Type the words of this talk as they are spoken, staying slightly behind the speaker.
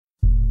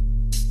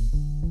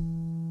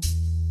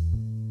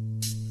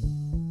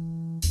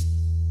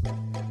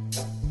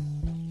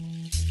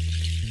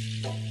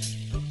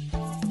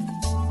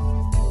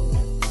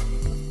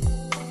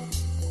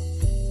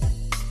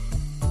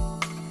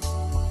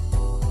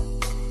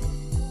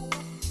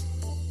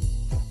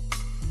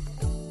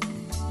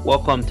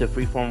Welcome to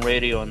Freeform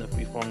Radio on the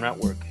Freeform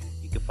Network.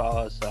 You can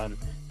follow us on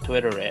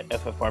Twitter at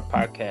FFR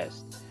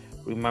Podcast.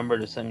 Remember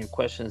to send your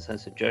questions and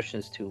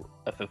suggestions to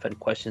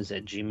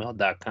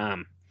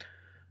ffnquestions@gmail.com.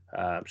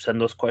 Send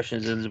those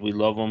questions in. We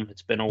love them.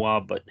 It's been a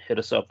while, but hit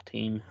us up,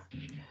 team.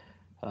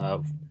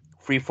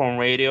 Freeform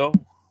Radio.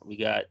 We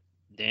got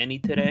Danny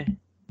today.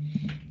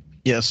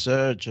 Yes,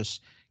 sir.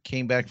 Just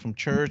came back from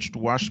church,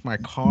 washed my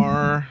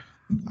car.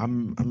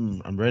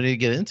 I'm ready to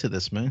get into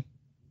this, man.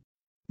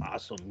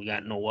 Awesome. We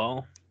got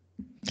Noel.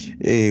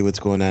 Hey, what's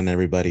going on,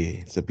 everybody?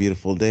 It's a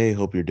beautiful day.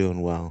 Hope you're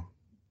doing well.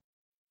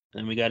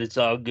 And we got It's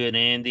All Good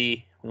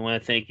Andy. We want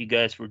to thank you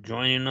guys for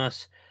joining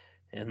us.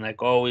 And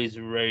like always,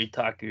 we're ready to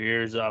talk your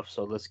ears off.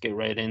 So let's get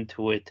right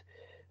into it.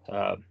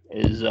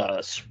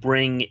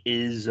 Spring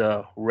is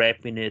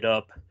wrapping it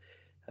up.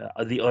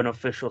 The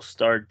unofficial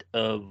start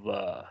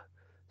of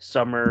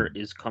summer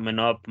is coming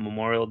up.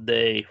 Memorial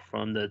Day,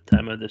 from the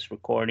time of this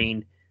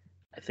recording,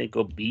 I think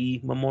it'll be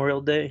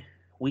Memorial Day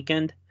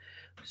weekend.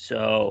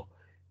 So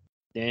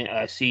then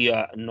I see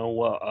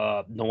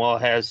Noel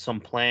has some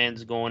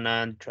plans going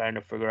on, trying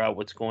to figure out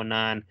what's going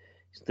on.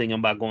 He's thinking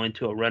about going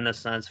to a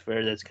Renaissance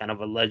Fair that's kind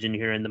of a legend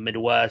here in the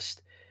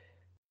Midwest.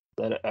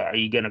 But are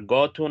you going to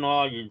go to an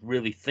all? You're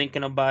really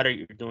thinking about it?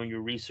 You're doing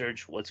your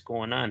research? What's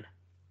going on?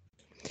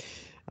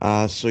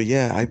 So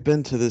yeah, I've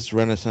been to this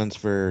Renaissance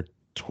Fair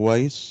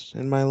twice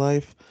in my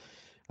life.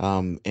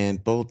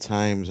 And both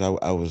times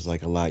I was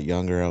like a lot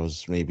younger. I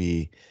was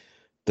maybe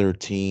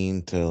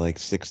 13 to like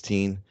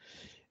 16.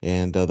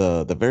 And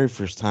the very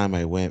first time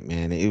I went,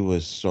 man, it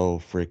was so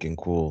freaking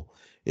cool.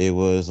 It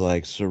was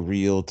like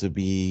surreal to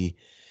be.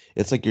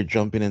 It's like you're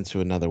jumping into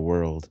another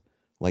world.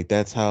 Like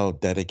that's how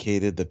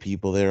dedicated the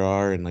people there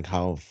are, and like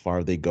how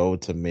far they go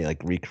to make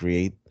like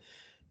recreate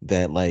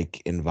that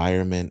like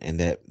environment and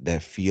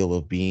that feel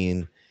of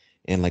being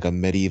in like a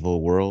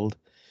medieval world.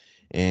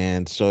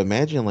 And so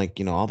imagine like,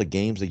 all the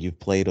games that you've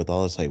played with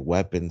all this like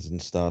weapons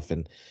and stuff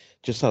and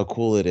just how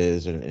cool it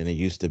is and it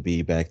used to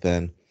be back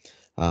then.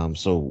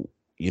 So,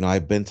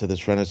 I've been to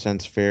this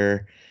Renaissance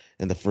Fair,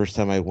 and the first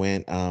time I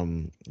went,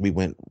 we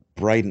went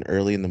bright and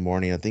early in the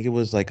morning. I think it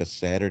was like a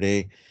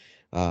Saturday,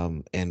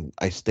 and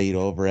I stayed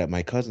over at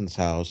my cousin's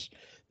house.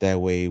 That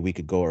way we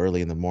could go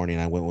early in the morning.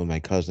 I went with my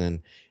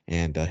cousin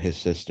and his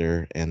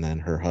sister, and then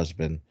her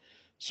husband.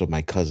 So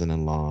my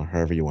cousin-in-law,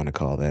 however you want to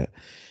call that.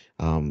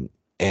 Um,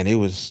 and it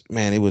was,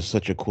 man, it was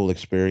such a cool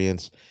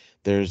experience.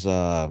 There's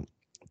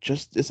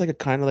just it's like a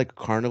kind of like a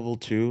carnival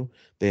too.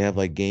 They have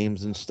like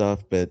games and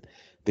stuff, but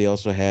they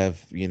also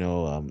have,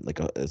 like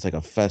it's like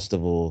a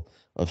festival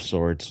of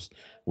sorts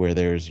where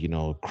there's,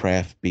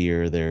 craft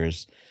beer,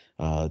 there's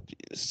uh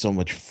so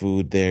much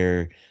food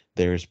there.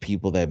 There's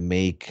people that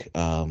make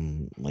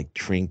like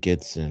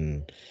trinkets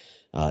and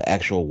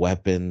actual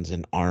weapons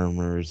and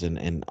armors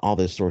and all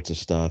this sorts of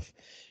stuff.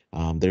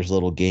 There's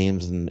little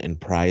games and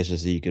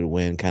prizes that you could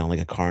win, kind of like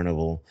a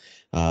carnival.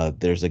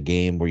 There's a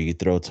game where you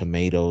throw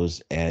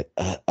tomatoes at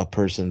a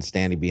person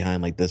standing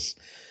behind like this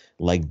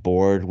like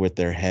board with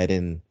their head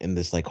in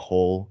this like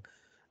hole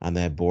on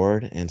that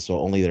board, and so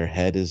only their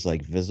head is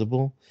like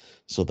visible.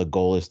 So the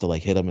goal is to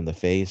like hit them in the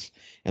face,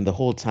 and the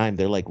whole time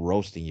they're like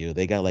roasting you.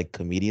 They got like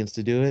comedians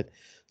to do it,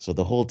 so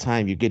the whole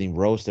time you're getting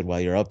roasted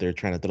while you're up there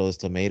trying to throw this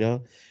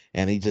tomato,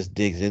 and he just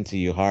digs into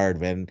you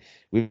hard, man.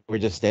 We were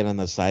just standing on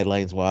the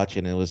sidelines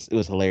watching. It was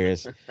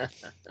hilarious.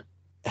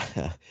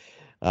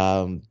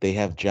 They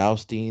have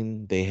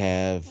jousting. They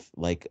have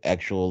like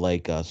actual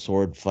like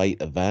sword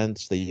fight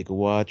events that you can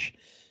watch.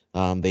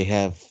 They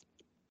have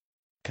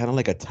kind of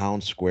like a town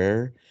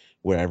square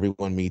where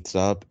everyone meets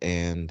up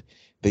and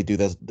they do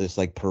this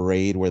like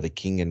parade where the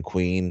king and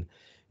queen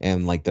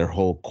and like their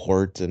whole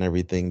court and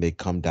everything, they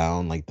come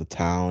down like the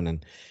town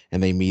and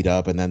they meet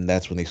up, and then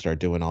that's when they start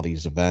doing all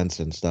these events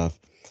and stuff.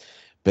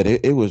 But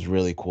it was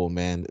really cool,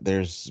 man.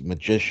 There's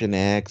magician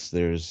acts,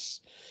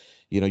 there's,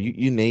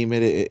 you name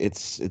it,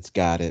 it's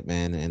got it,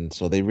 man. And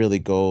so they really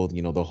go,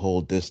 the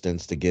whole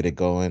distance to get it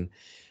going.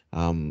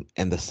 And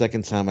the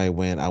second time I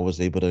went, I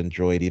was able to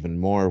enjoy it even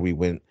more. We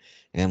went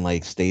and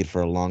like stayed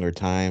for a longer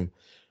time.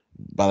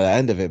 By the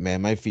end of it,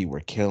 man, my feet were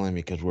killing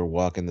me because we're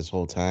walking this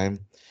whole time.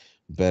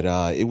 But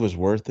it was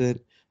worth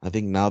it. I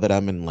think now that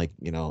I'm in like,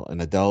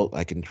 an adult,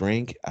 I can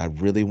drink. I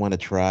really want to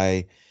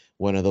try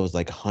one of those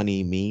like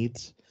honey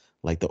meads,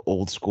 like the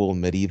old school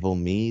medieval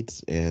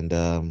meads. And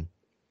I'm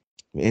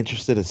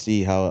interested to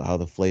see how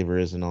the flavor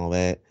is and all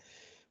that.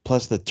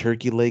 Plus the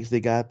turkey legs they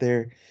got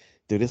there.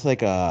 Dude, it's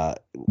like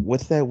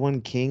what's that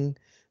one king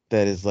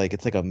that is like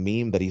it's like a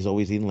meme that he's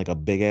always eating like a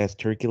big ass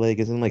turkey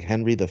leg. Isn't it like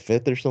Henry the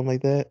Fifth or something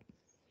like that?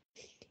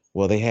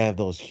 Well, they have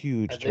those I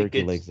huge think turkey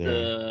it's legs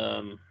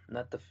there.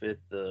 not the fifth,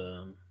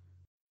 the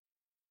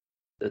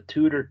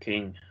Tudor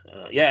King.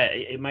 Yeah,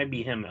 it might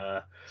be him.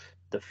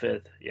 The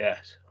fifth.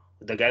 Yes,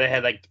 the guy that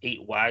had like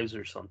 8 wives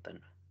or something.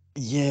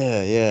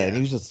 Yeah, yeah,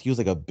 and Yeah. he was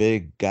like a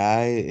big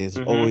guy. Is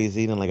Mm-hmm. always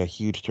eating like a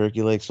huge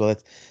turkey leg. So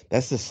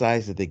that's the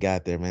size that they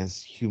got there, man.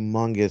 It's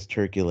humongous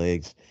turkey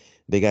legs.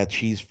 They got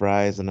cheese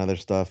fries and other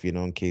stuff,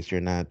 in case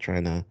you're not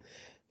trying to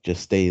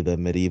just stay the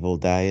medieval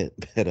diet.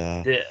 But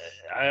The,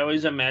 I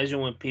always imagine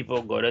when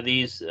people go to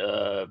these,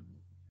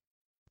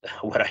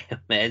 what I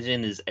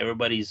imagine is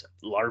everybody's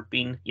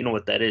LARPing. You know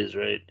what that is,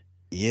 right?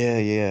 yeah,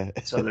 yeah.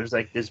 So there's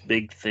like this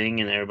big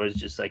thing, and everybody's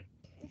just like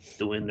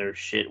doing their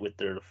shit with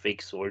their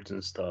fake swords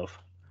and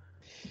stuff.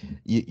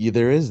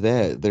 There is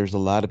that. There's a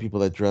lot of people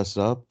that dress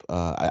up.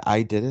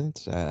 I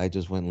didn't. I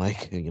just went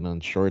like in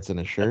shorts and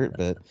a shirt,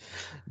 but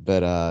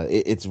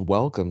it's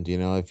welcomed.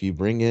 If you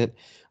bring it,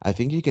 I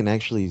think you can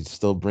actually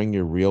still bring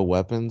your real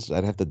weapons.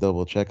 I'd have to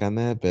double check on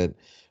that, but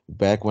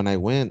back when I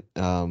went,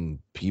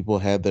 people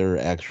had their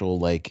actual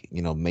like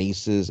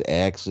maces,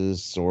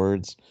 axes,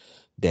 swords,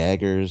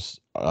 daggers,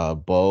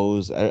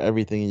 bows,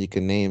 everything you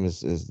can name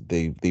is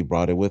they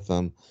brought it with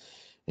them.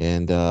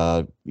 And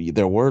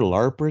there were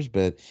larpers,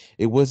 but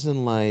it wasn't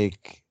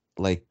like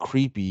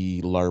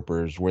creepy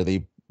larpers where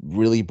they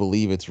really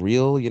believe it's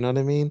real. You know what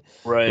I mean?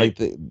 Right. Like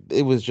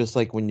it was just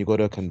like when you go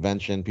to a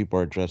convention, people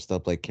are dressed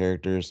up like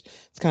characters.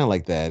 It's kind of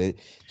like that.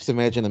 Just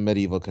imagine a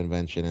medieval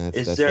convention, and that's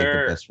Is that's like the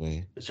there best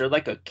way. is there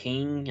like a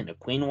king and a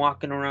queen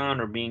walking around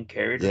or being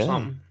carried or Yeah,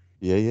 something?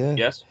 yeah, yeah.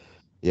 Yes.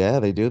 Yeah,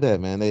 they do that,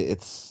 man.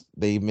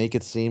 They make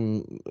it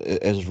seem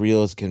as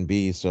real as can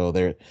be. So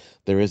there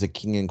is a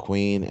king and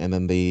queen, and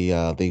then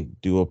they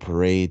do a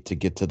parade to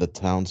get to the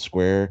town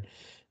square,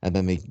 and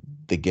then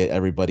they get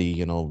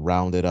everybody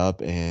rounded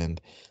up, and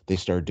they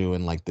start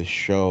doing like this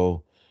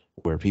show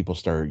where people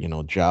start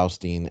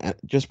jousting, and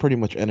just pretty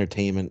much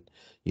entertainment.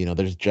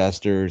 There's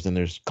jesters and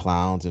there's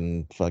clowns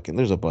and fucking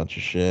there's a bunch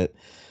of shit.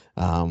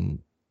 Um,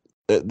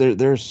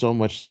 there's so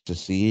much to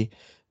see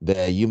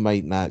that you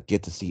might not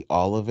get to see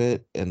all of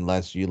it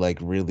unless you like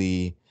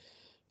really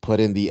put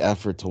in the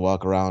effort to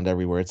walk around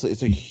everywhere. It's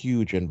a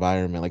huge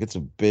environment, like it's a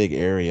big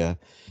area,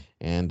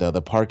 and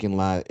the parking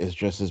lot is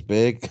just as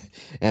big,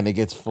 and it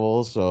gets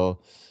full. So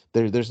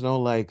there's no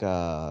like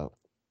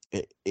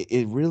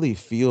it really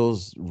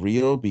feels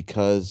real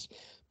because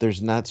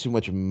there's not too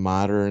much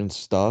modern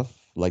stuff.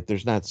 Like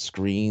there's not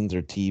screens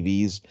or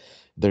TVs.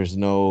 There's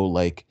no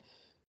like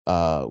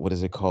what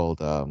is it called?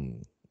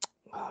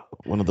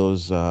 One of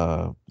those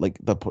like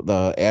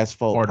the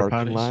asphalt Porta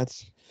parking potties.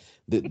 lots.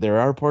 There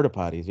are porta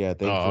potties. Yeah,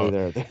 thankfully Oh,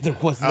 there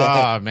was that.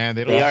 ah, man,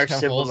 they don't They Yeah, are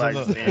just have holes in the.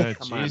 civilized, man.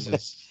 Come on.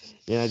 Jesus.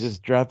 yeah,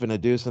 just dropping a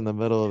deuce in the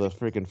middle of the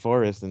freaking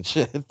forest and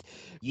shit.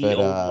 Ye But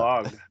old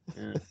log.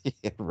 Yeah.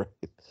 yeah, right.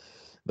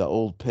 The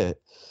old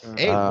pit.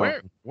 Hey, Uh-huh.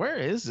 Um, where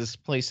is this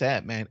place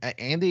at, man?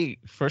 Andy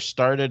first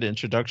started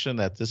introduction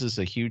that this is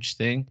a huge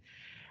thing.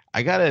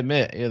 I gotta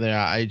admit, either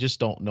I just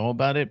don't know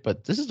about it,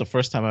 but this is the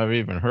first time I've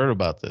even heard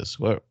about this.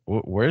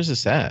 Where is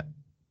this at?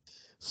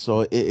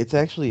 so it's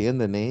actually in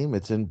the name.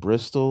 It's in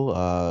Bristol,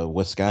 Oh,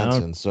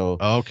 Wisconsin. So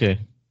okay.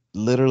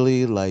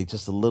 literally like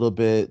just a little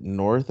bit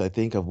north, I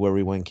think, of where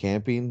we went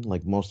camping,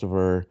 like most of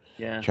our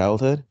Yeah.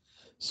 childhood. Okay.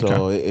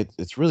 So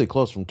it's really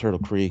close from Turtle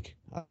Creek.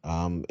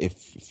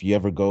 If you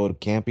ever go to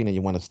camping and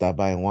you want to stop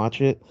by and watch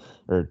it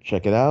or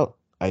check it out,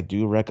 I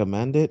do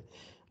recommend it.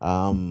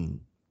 Um,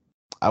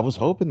 I was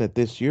hoping that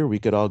this year we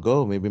could all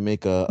go, maybe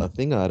make a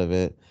thing out of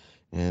it,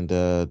 and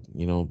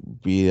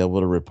be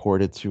able to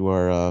report it to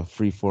our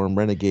freeform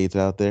renegades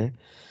out there.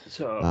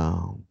 So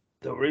Um,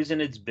 the reason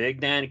it's big,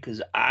 Dan,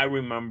 because I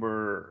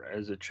remember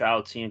as a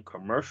child seeing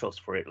commercials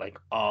for it like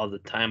all the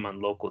time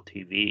on local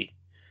TV,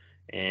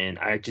 and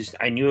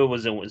I knew it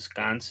was in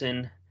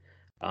Wisconsin.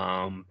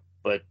 Um,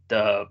 but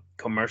the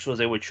commercials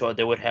they would show,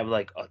 they would have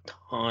like a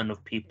ton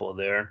of people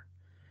there,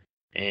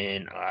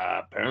 and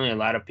apparently a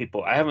lot of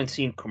people. I haven't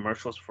seen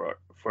commercials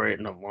for it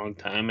in a long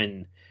time,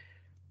 and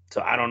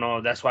so I don't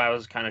know. That's why I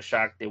was kind of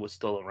shocked it was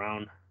still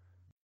around.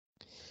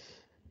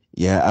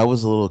 Yeah, I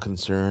was a little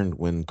concerned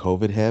when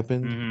COVID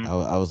happened. Hmm.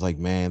 I was like,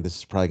 man, this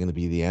is probably going to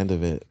be the end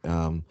of it.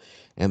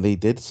 And they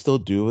did still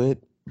do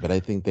it, but I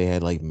think they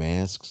had like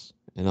masks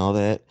and all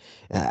that.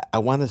 I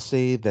want to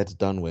say that's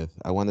done with.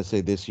 I want to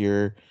say this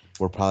year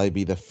will probably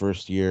be the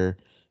first year,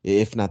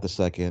 if not the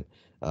second,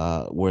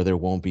 where there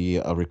won't be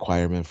a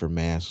requirement for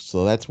masks.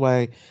 So that's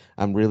why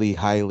I'm really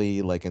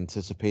highly like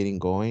anticipating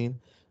going.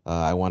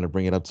 I want to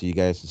bring it up to you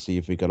guys to see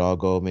if we could all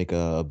go make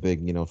a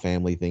big,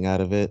 family thing out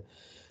of it.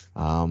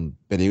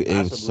 But it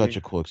was such Possibly.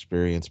 a cool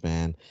experience,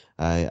 man.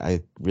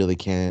 I really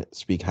can't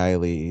speak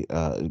highly,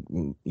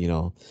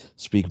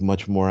 speak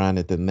much more on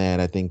it than that.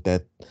 I think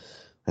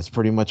that's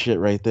pretty much it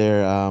right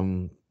there.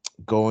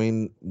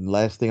 Going,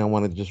 last thing I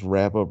want to just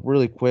wrap up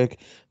really quick,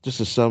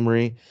 just a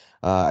summary.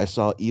 I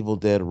saw Evil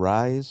Dead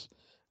Rise.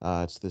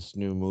 It's this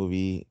new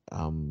movie,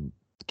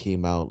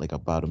 came out like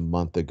about a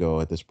month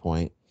ago at this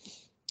point.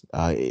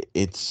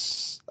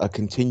 It's a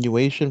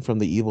continuation from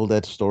the Evil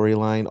Dead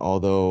storyline,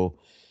 although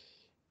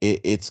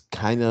it's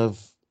kind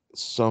of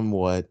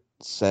somewhat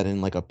set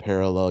in like a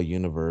parallel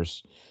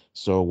universe.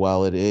 So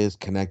while it is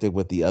connected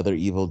with the other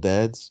Evil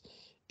Deads,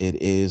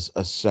 it is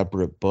a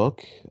separate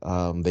book.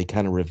 They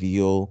kind of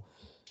reveal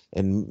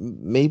and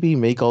maybe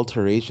make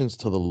alterations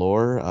to the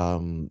lore.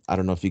 I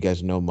don't know if you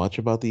guys know much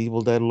about the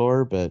Evil Dead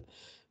lore, but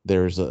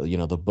there's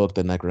the book,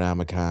 the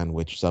Necronomicon,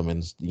 which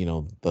summons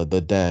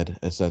the dead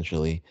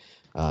essentially,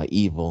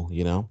 evil,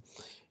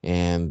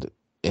 and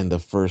in the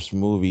first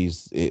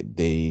movies,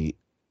 they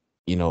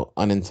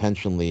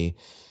unintentionally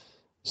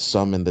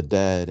summon the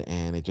dead,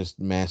 and it just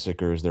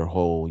massacres their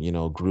whole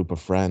group of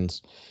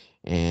friends,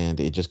 and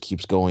it just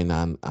keeps going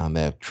on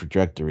that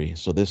trajectory.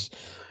 So there's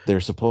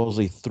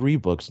supposedly three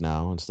books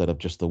now instead of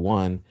just the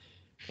one,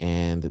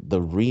 and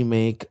the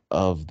remake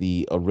of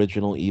the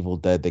original Evil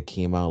Dead that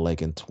came out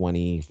like in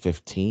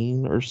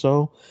 2015 or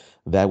so,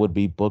 that would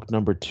be book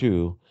number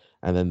two.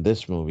 And then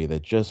this movie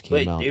that just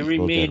came Wait, out, they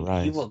Evil Dead remade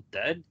Rise. Evil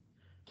Dead?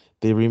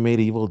 They remade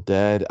Evil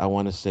Dead, I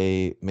want to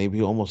say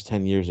maybe almost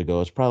 10 years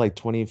ago. It's probably like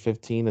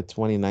 2015 to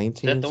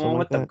Is that 2019, the something one like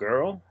with the that.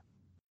 girl?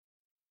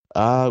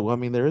 Well, I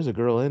mean, there is a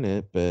girl in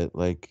it, but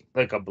like,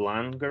 Like a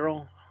blonde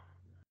girl?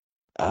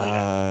 Oh my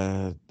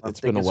god. I'm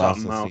it's been a thinking while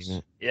something since I've seen else.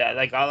 it. Yeah,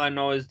 like all I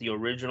know is the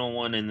original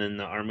one and then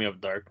the Army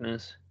of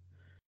Darkness.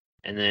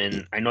 And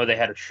Y- then I know they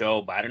had a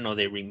show, but I didn't know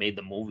they remade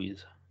the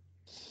movies.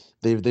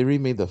 They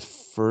remade the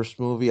first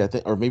movie, I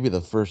think, or maybe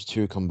the first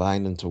two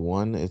combined into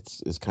one.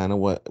 It's is kind of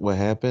what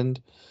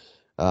happened.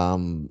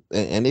 And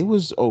it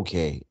was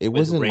okay. It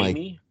With wasn't like,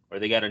 Raimi? Or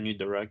they got a new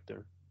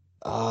director?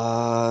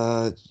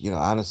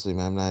 honestly,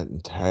 man, I'm not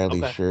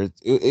entirely Okay. sure.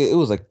 It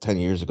was like 10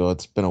 years ago.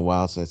 It's been a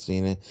while since I've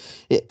seen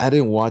it. I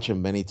didn't watch it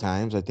many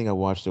times. I think I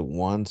watched it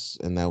once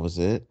and that was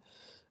it.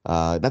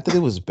 Not that it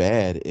was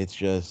bad. It's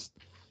just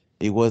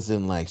it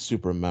wasn't like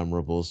super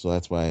memorable, so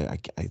that's why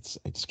I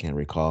just can't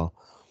recall.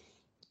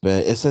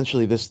 But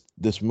essentially,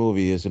 this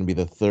movie is going to be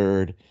the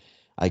third,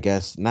 I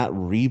guess, not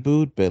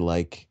reboot, but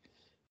like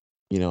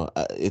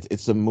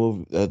it's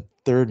a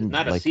It's third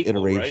not a like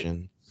sequel, right?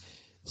 iteration.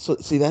 So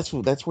see, that's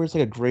where it's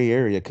like a gray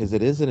area because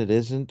it is and it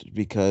isn't,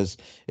 because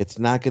it's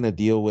not going to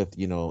deal with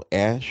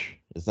Ash.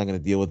 It's not going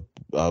to deal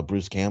with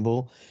Bruce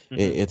Campbell. Mm-hmm.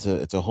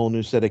 It's a whole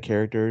new set of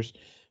characters,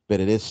 but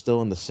it is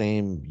still in the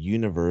same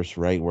universe,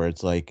 right? Where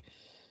it's like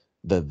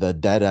the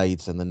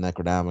Deadites and the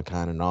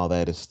Necronomicon and all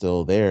that is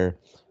still there.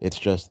 It's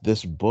just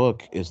this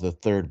book is the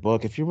third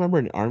book. If you remember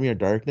in Army of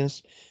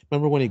Darkness,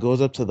 remember when he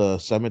goes up to the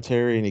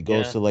cemetery and he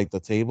goes Yeah. to like the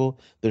table?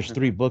 There's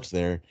three Mm-hmm. books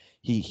there.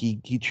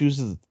 He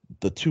chooses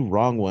the two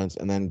wrong ones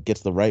and then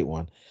gets the right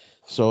one.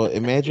 So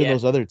imagine Yeah.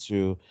 those other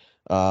two.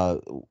 Uh,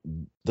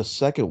 the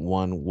second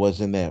one was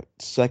in that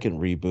second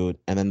reboot,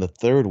 and then the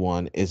third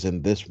one is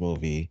in this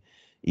movie,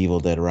 Evil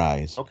Dead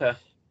Rise, Okay.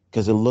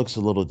 because it looks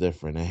a little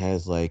different. It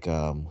has like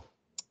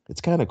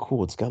it's kind of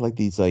cool. It's got like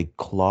these like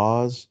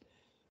claws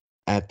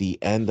at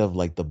the end of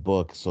like the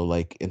book. So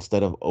like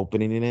instead of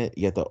opening it,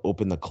 you have to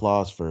open the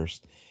claws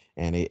first,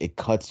 and it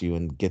cuts you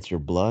and gets your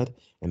blood,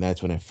 and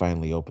that's when it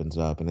finally opens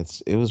up. And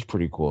it was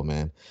pretty cool,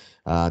 man.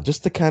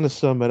 Just to kind of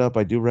sum it up,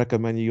 I do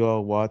recommend you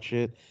all watch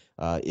it.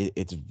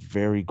 It's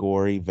very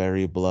gory,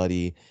 very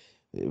bloody,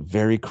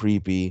 very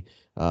creepy.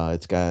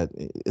 It's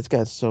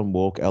got some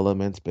woke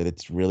elements, but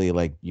it's really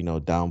like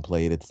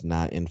downplayed. It's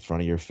not in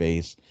front of your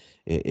face.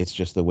 It's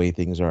just the way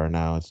things are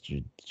now.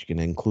 You can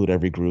include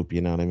every group.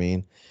 You know what I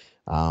mean?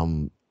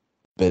 Um,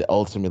 but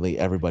ultimately,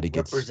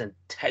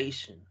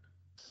 Representation.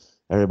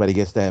 everybody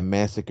gets that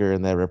massacre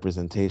and that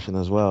representation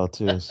as well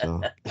too.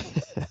 So,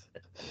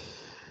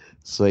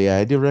 so yeah,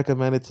 I do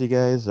recommend it to you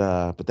guys.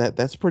 But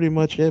that's pretty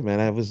much it, man.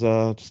 I was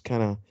just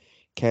kind of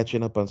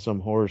catching up on some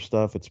horror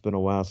stuff. It's been a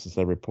while since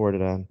I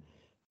reported on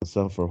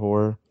some for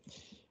horror.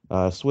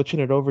 Switching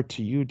it over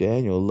to you,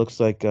 Daniel. It looks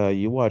like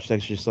you watched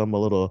actually some a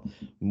little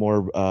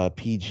more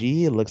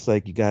PG. It looks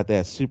like you got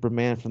that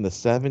Superman from the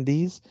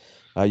 '70s.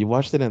 You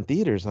watched it in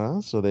theaters,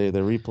 huh? So they're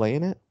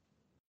replaying it.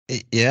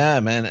 Yeah,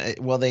 man.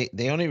 Well, they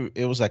only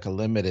it was like a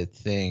limited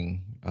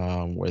thing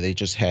where they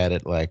just had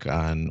it like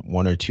on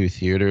one or two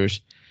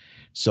theaters.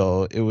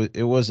 So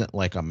it wasn't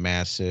like a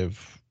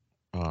massive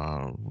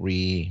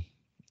re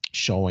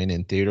showing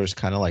in theaters,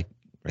 kind of like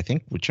I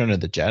think Return of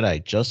the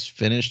Jedi just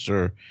finished,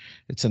 or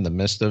it's in the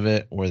midst of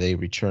it, where they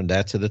returned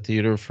that to the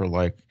theater for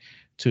like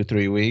 2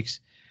 3 weeks.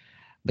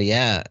 But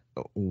yeah,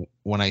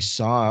 when I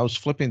was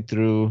flipping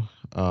through,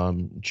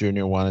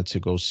 Junior wanted to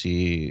go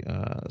see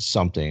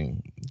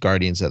something,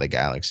 Guardians of the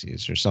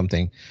Galaxies or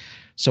something.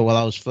 So while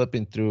I was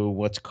flipping through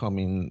what's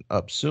coming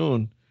up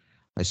soon,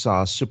 I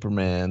saw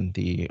Superman,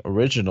 the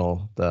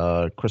original,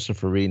 the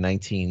Christopher Reeve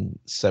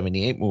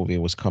 1978 movie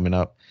was coming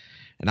up.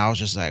 And I was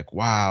just like,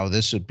 wow,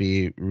 this would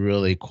be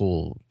really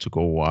cool to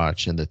go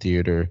watch in the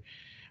theater,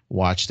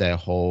 watch that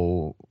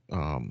whole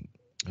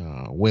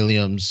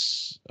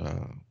Williams,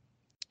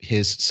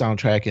 his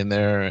soundtrack in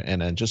there,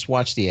 and then just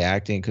watch the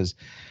acting because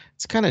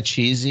it's kind of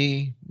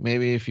cheesy,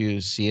 maybe if you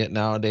see it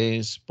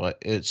nowadays, but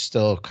it's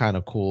still kind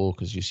of cool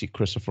because you see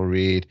Christopher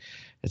Reeve.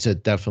 It's a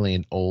definitely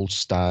an old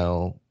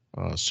style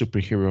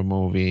superhero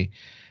movie,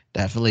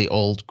 definitely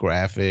old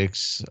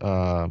graphics.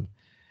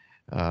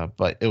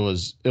 But it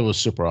was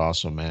super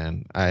awesome,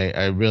 man.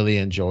 I really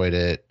enjoyed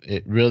it.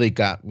 It really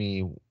got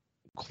me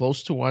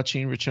close to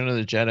watching Return of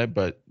the Jedi,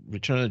 but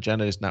Return of the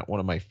Jedi is not one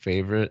of my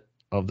favorite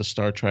of the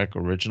Star Trek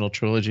original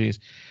trilogies.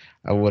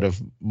 I would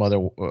have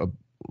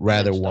You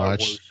meant rather Star watched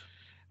Wars.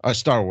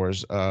 Star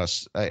Wars.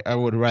 I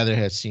would rather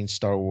have seen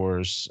Star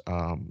Wars,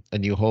 A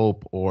New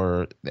Hope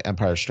or The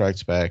Empire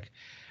Strikes Back.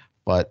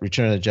 But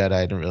Return of the Jedi,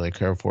 I didn't really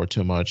care for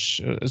too much.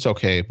 It's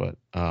okay, but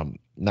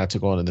not to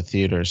go into the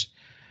theaters.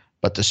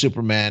 But the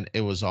Superman,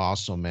 it was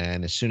awesome,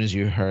 man. As soon as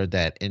you heard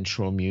that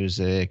intro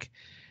music,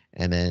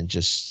 and then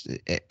just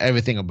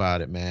everything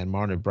about it, man.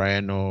 Martin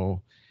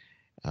Brando,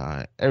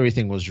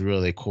 everything was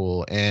really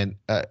cool. And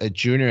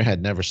Junior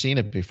had never seen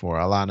it before.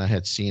 Alana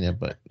had seen it,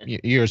 but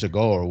years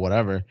ago or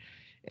whatever.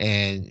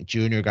 And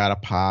Junior got a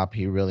pop.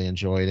 He really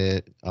enjoyed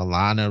it.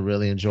 Alana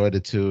really enjoyed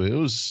it too. It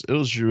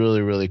was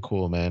really really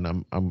cool, man.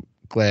 I'm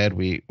glad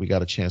we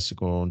got a chance to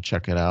go and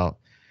check it out,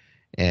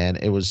 and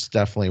it was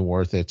definitely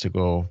worth it to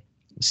go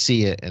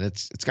see it. And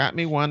it's got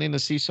me wanting to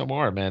see some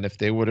more, man. If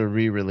they would have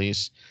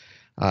re-released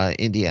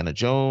Indiana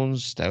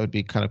Jones, that would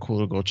be kind of cool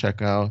to go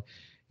check out.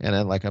 And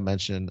then, like I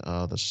mentioned,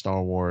 the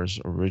Star Wars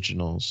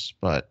originals.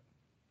 But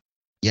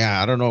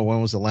yeah, I don't know,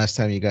 when was the last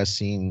time you guys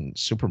seen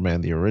Superman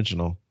the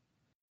original?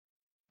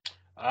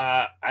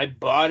 I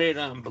bought it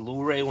on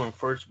Blu-ray when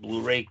first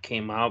Blu-ray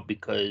came out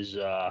because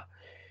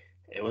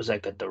it was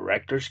like a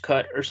director's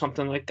cut or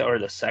something like that, or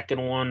the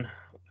second one.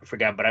 I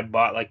forgot, but I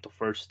bought like the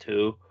first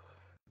two,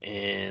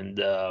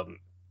 and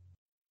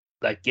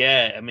like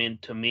yeah, I mean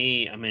to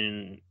me, I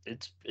mean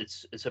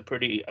it's a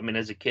pretty. I mean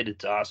as a kid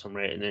it's awesome,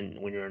 right? And then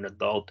when you're an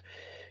adult,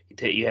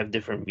 you have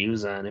different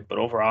views on it. But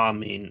overall, I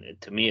mean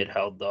to me it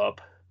held up.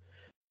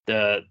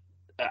 The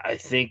I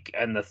think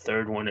and the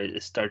third one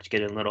it starts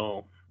getting a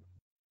little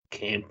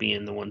campy,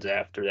 and the ones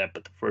after that,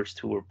 but the first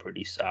two were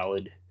pretty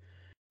solid.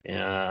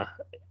 Uh,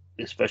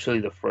 Especially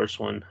the first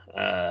one.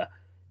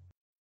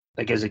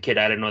 Like as a kid,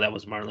 I didn't know that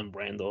was Marlon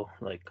Brando.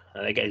 Like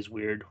that guy's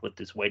weird with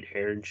this white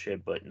hair and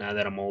shit. But now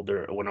that I'm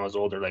older, when I was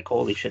older, like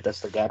holy shit,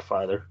 that's the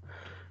Godfather.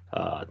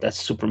 That's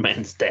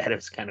Superman's dad.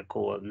 It's kind of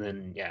cool. And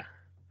then yeah,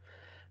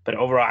 but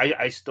overall,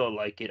 I still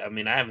like it. I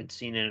mean, I haven't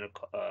seen it in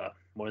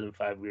more than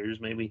 5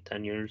 years, maybe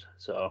 10 years.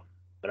 So,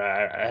 but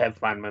I have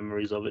fond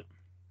memories of it.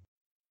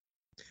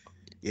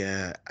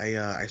 Yeah,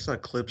 I saw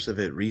clips of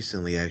it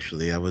recently.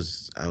 Actually, I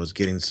was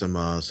getting some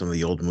of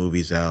the old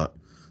movies out,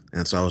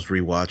 and so I was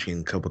rewatching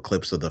a couple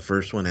clips of the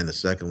first one and the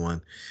second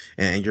one.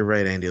 And you're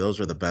right, Andy. Those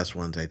were the best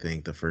ones, I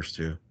think. The first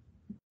two.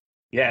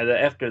 Yeah,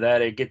 after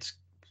that it gets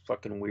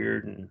fucking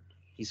weird, and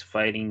he's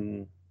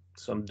fighting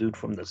some dude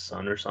from the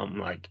sun or something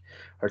like,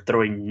 or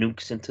throwing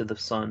nukes into the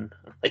sun.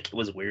 Like it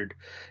was weird.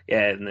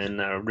 Yeah, and then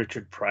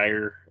Richard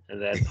Pryor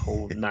and that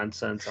whole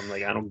nonsense. I'm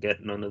like, I don't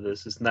get none of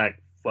this. It's not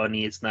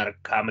funny. It's not a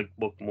comic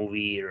book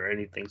movie or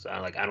anything. So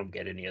I'm like, I don't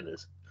get any of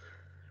this.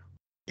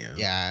 Yeah.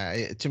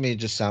 Yeah, to me, it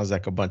just sounds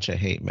like a bunch of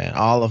hate, man.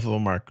 All of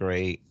them are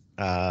great.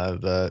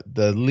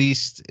 The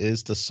least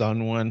is the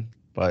Sun one,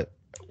 but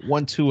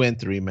one, two, and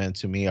three, man,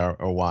 to me are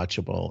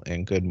watchable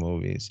and good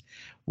movies.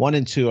 One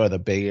and two are the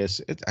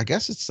biggest. I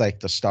guess it's like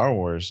the Star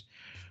Wars,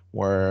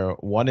 where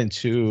one and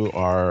two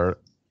are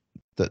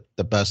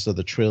the best of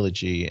the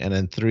trilogy, and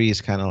then three is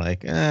kind of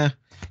like,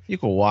 you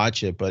can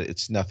watch it, but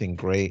it's nothing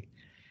great.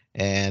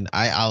 And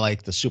I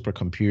like the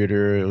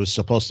supercomputer. It was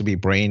supposed to be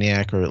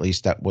Brainiac, or at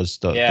least that was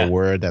the Yeah,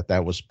 word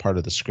that was part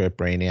of the script,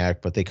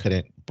 Brainiac, but they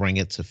couldn't bring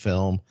it to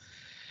film,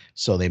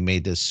 so they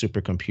made this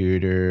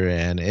supercomputer,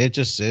 and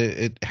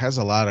it has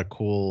a lot of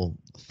cool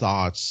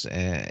thoughts,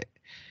 and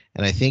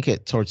I think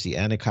it towards the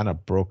end it kind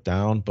of broke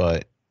down,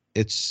 but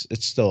it's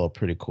still a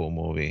pretty cool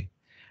movie.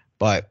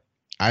 But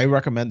I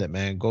recommend it,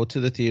 man. Go to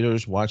the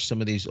theaters, watch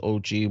some of these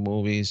OG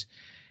movies,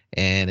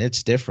 and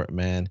it's different,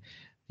 man.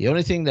 The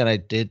only thing that I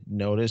did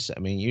notice, I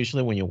mean,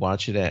 usually when you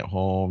watch it at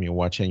home, you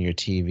watch it on your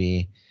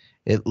TV,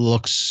 it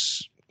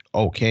looks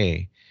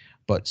okay.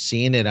 But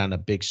seeing it on a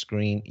big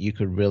screen, you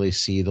could really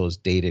see those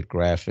dated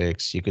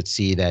graphics. You could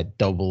see that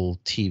double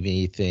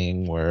TV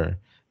thing where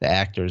the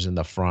actors in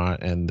the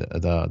front and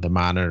the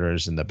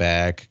monitors in the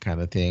back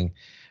kind of thing.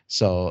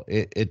 So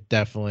it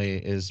definitely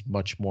is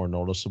much more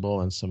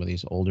noticeable in some of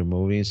these older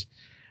movies,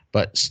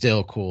 but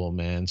still cool,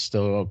 man.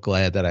 Still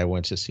glad that I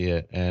went to see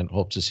it and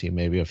hope to see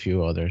maybe a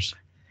few others.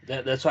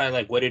 that's why I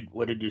like. What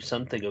did your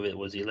son think of it?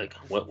 Was he like,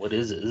 what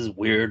is it? This is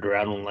weird, or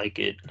I don't like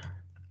it.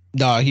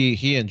 No,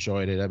 he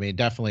enjoyed it. I mean,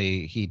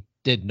 definitely he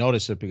did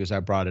notice it because I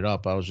brought it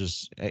up.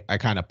 I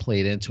kind of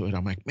played into it.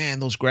 I'm like, man,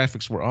 those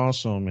graphics were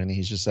awesome, and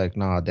he's just like,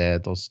 nah,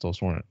 Dad, those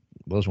weren't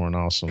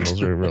awesome.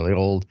 Those are really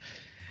old.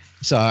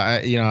 So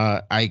I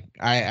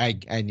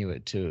knew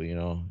it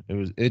too.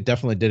 It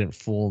definitely didn't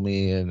fool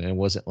me, and it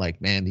wasn't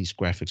like, man, these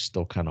graphics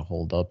still kind of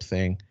hold up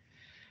thing.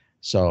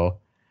 So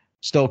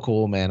still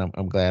cool, man.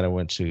 I'm glad I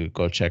went to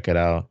go check it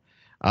out.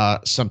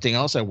 Something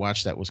else I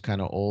watched that was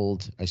kind of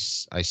old. I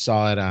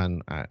saw it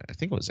on I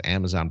think it was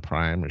Amazon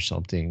Prime or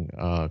something.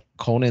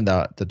 Conan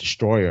the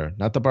Destroyer,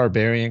 not the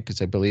Barbarian,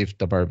 because I believe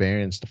the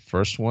Barbarian's the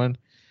first one,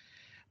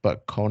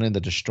 but Conan the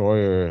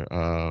Destroyer,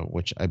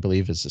 which I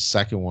believe is the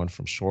second one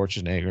from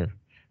Schwarzenegger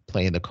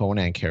playing the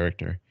Conan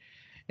character.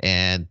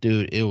 And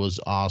dude, it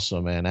was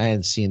awesome, man. I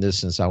hadn't seen this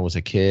since I was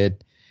a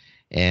kid,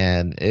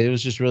 and it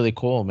was just really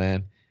cool,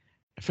 man.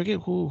 I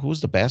forget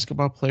who's the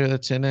basketball player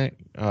that's in it.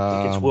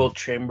 I think it's Will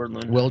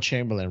Chamberlain. Will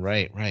Chamberlain,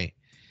 right, right.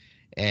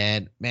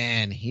 And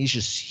man, he's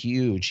just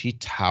huge. He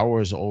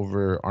towers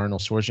over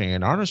Arnold Schwarzenegger.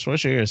 And Arnold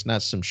Schwarzenegger is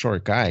not some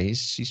short guy.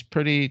 He's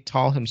pretty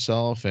tall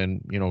himself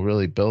and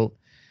really built,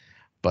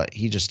 but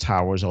he just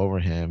towers over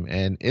him.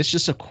 And it's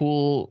just a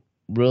cool,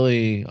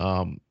 really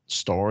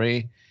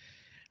story.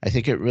 I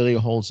think it really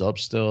holds up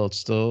still. It's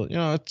still,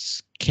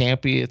 it's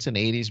campy. It's an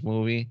 80s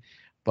movie,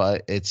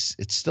 but it's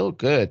still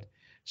good.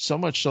 So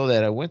much so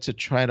that I went to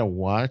try to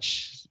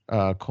watch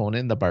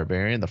Conan the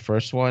Barbarian, the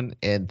first one,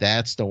 and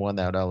that's the one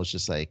that I was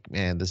just like,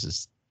 man,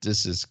 this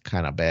is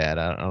kind of bad.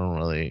 I'm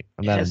It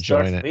not has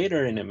Darth enjoying it.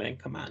 Vader in it, man.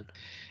 Come on.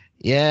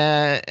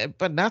 Yeah,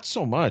 but not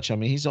so much. I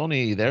mean, he's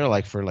only there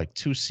like for like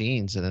two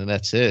scenes, and then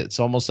that's it. It's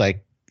almost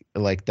like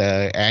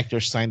the actor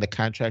signed the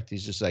contract.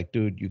 He's just like,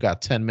 dude, you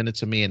got 10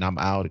 minutes of me, and I'm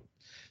out.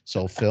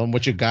 So film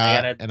what you I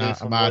got, gotta and do I'm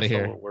some out of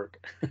voiceover here.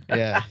 work.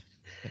 Yeah.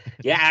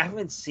 Yeah, I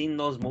haven't seen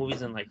those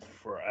movies in like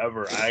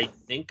forever. I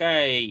think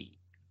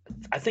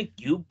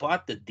you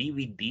bought the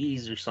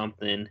DVDs or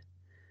something,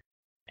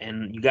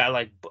 and you got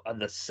like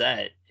the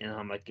set, and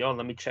I'm like, yo,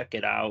 let me check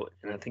it out.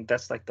 And I think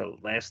that's like the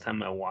last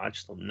time I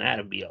watched them.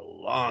 That'd be a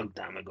long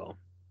time ago.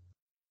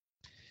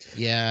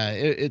 Yeah,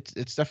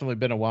 it's definitely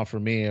been a while for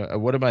me.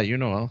 What about you,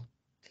 Noel?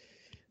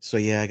 So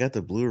yeah, I got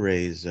the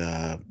Blu-rays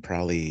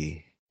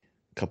probably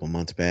a couple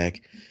months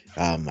back.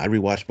 I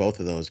rewatched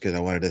both of those because I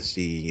wanted to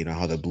see,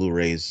 how the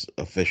Blu-rays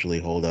officially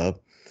hold up.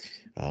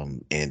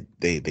 And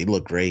they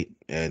look great.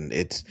 And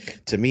it's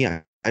to me,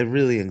 I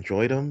really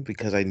enjoyed them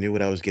because I knew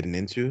what I was getting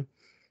into.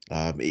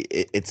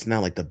 It's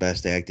not like the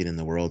best acting in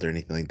the world or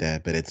anything like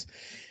that, but it's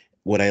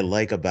what I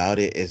like about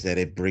it is that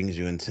it brings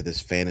you into this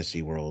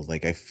fantasy world.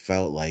 Like I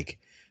felt like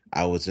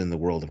I was in the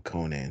world of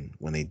Conan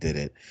when they did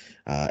it.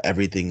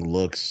 Everything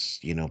looks,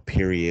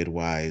 period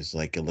wise,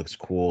 like it looks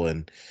cool,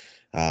 and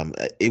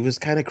it was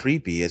kind of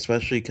creepy,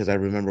 especially because I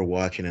remember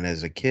watching it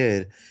as a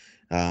kid,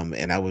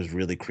 and I was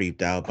really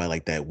creeped out by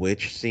like that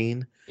witch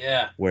scene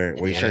Yeah, where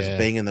he starts Yeah.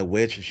 banging the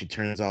witch and she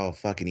turns all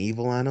fucking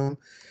evil on him.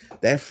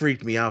 That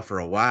freaked me out for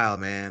a while,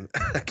 man.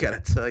 I gotta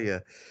tell you,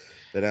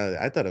 but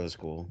I thought it was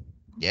cool.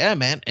 Yeah,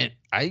 man. And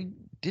I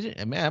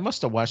didn't, man, I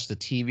must have watched the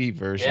TV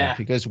version yeah,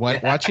 because when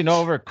yeah, watching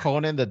over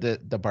Conan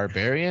the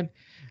Barbarian,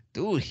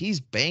 dude, he's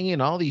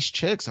banging all these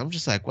chicks. I'm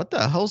just like, what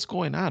the hell's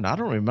going on? I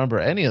don't remember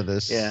any of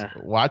this yeah.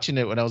 watching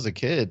it when I was a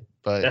kid,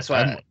 but That's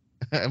why.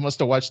 I must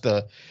have watched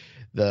the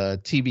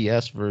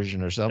TBS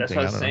version or That's something. what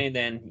I I was don't know. saying.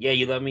 Then, yeah,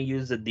 you let me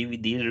use the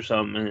DVDs or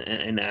something,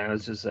 and I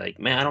was just like,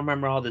 man, I don't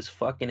remember all this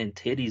fucking and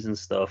titties and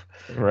stuff,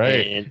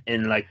 Right.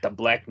 and like the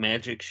black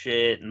magic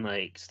shit and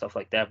like stuff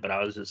like that. But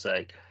I was just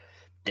like,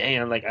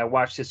 damn, like I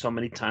watched it so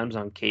many times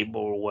on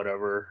cable or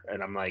whatever,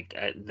 and I'm like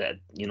that,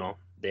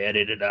 they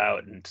edited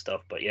out and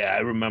stuff. But yeah, I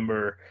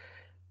remember,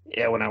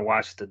 yeah, when I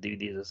watched the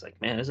DVDs, it's like,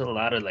 man, there's a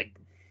lot of like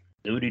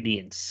nudity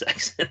and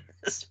sex in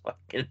this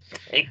fucking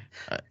thing.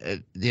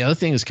 The other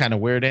thing is kind of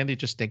weird, Andy,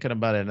 just thinking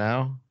about it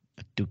now.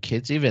 Do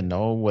kids even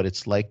know what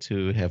it's like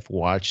to have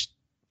watched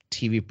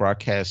TV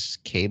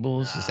broadcast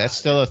cables? Is that Nah,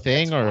 still a that's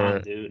thing gone, or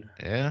dude.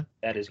 yeah?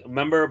 That is.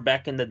 Remember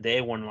back in the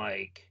day when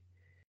like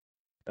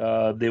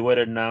they would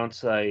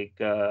announce like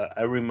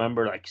I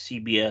remember like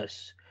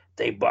CBS,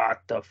 they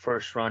bought the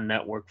first run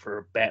network for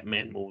a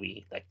Batman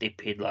movie. Like they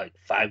paid like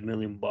 5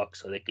 million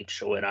bucks so they could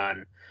show it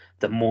on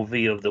the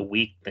movie of the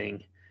week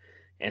thing.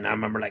 And I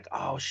remember like,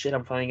 oh shit,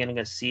 I'm finally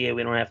gonna see it.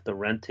 We don't have to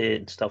rent it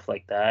and stuff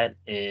like that.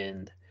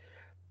 And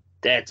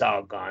that's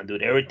all gone,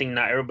 dude. Everything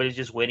now, everybody's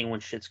just waiting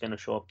when shit's gonna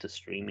show up to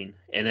streaming,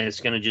 and then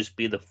it's gonna just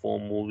be the full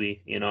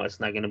movie. It's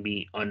not gonna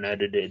be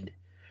unedited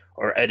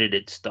or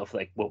edited stuff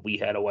like what we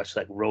had to watch,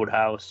 like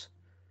Roadhouse,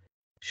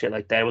 shit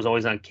like that. It was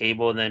always on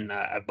cable. And then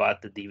I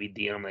bought the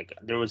DVD, and I'm like,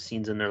 there was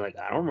scenes in there like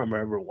I don't remember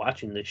ever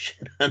watching this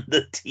shit on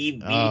the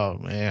TV. Oh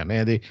man,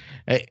 Andy.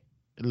 Hey,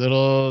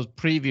 little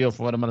preview of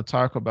what I'm going to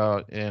talk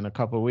about in a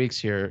couple of weeks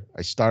here.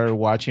 I started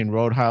watching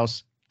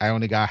Roadhouse. I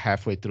only got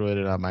halfway through it,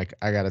 and I'm like,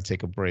 I got to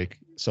take a break.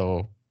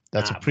 So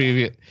that's a Nah, man,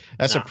 preview.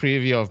 That's a nah,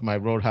 preview of my the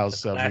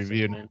Roadhouse classics,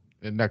 review man.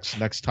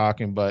 next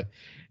talking. But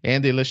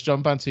Andy, let's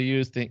jump onto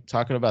you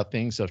talking about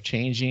things of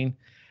changing.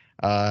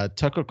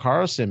 Tucker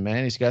Carlson,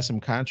 man, he's got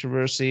some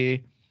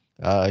controversy.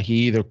 He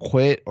either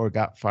quit or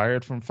got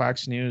fired from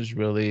Fox News.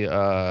 Really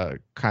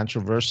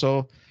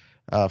controversial.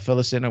 Fill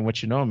us in on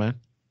what you know, man.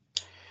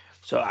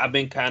 So I've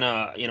been kind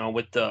of,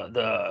 with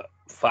the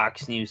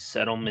Fox News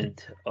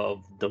settlement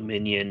of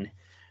Dominion.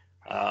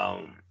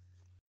 Um,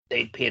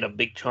 they paid a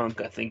big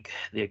chunk. I think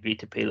they agreed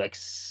to pay like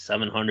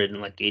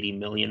 780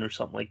 million or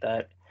something like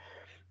that.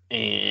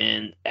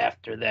 And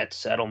after that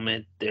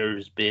settlement,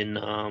 there's been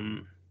I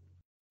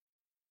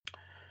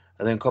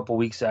think a couple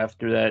weeks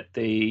after that,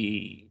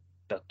 the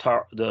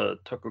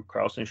Tucker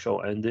Carlson show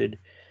ended,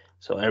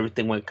 so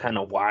everything went kind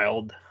of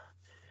wild.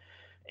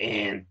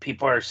 And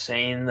people are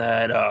saying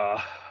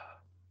that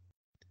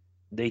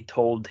they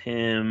told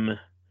him,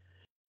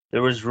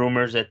 there was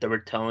rumors that they were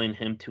telling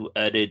him to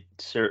edit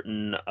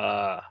certain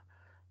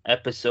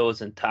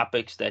episodes and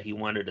topics that he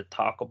wanted to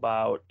talk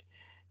about,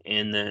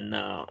 and then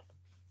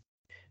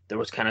there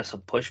was kind of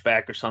some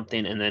pushback or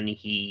something, and then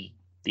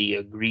they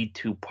agreed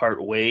to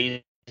part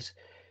ways,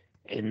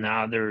 and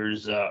now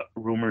there's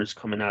rumors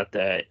coming out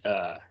that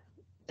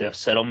the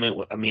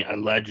settlement. I mean,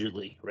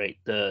 allegedly, right?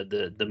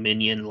 The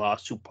Minion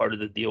lawsuit part of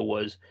the deal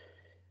was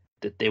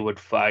that they would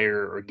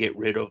fire or get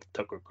rid of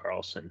Tucker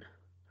Carlson.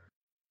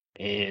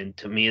 And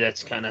to me,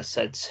 that's kind of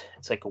sets,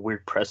 it's like a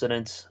weird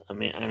precedence. I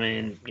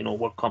mean,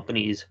 what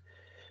companies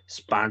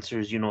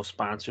sponsors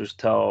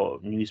tell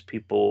news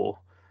people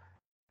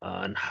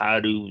on how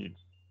to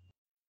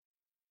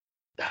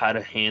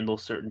handle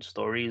certain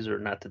stories or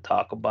not to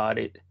talk about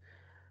it.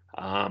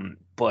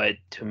 But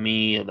to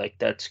me, like,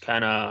 that's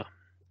kind of,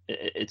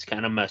 it's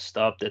kind of messed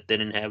up that they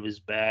didn't have his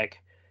back.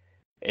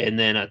 And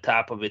then on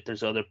top of it,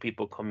 there's other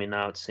people coming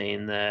out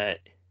saying that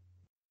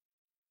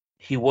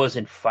he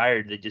wasn't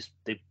fired.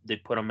 They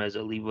put him as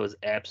a leave of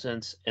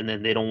absence, and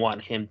then they don't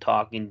want him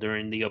talking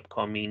during the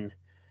upcoming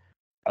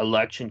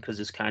election because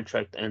his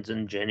contract ends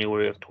in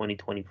January of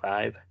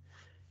 2025,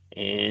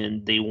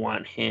 and they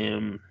want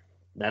him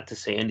not to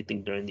say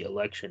anything during the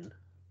election.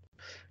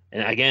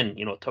 And again,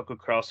 Tucker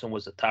Carlson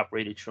was a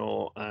top-rated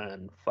show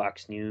on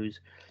Fox News,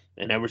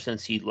 and ever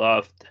since he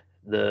left,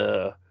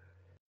 the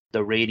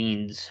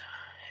ratings,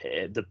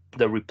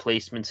 the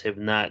replacements have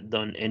not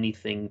done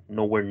anything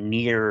nowhere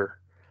near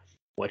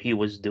what he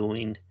was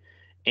doing.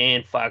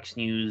 And Fox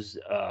News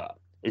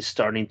is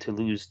starting to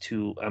lose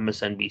to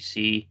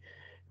MSNBC.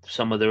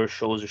 Some of their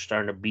shows are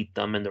starting to beat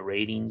them in the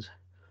ratings.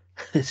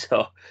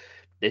 So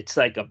it's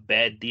like a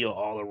bad deal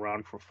all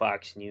around for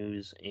Fox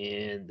News.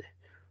 And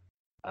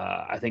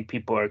I think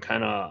people are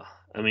kind of,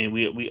 I mean,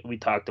 we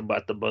talked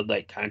about the Bud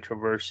Light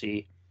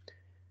controversy.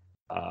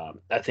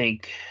 I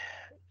think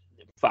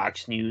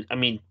Fox News, I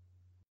mean,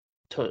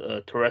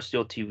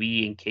 terrestrial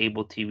TV and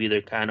cable TV,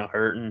 they're kind of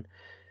hurting.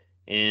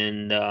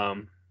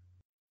 And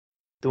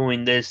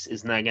doing this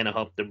is not going to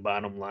help their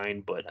bottom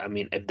line. But I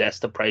mean, if that's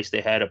the price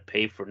they had to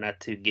pay for not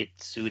to get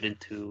sued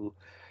into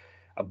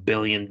 $1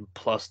 billion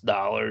plus,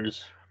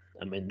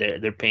 I mean,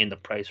 they're paying the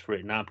price for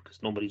it now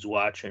because nobody's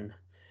watching.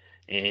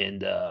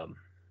 And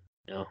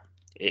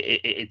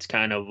it's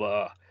kind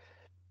of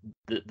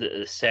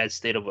the sad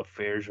state of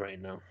affairs right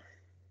now.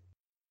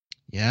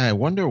 Yeah, I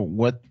wonder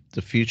what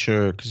the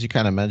future, because you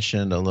kind of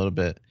mentioned a little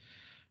bit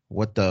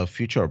what the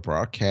future of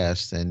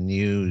broadcast and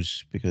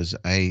news, because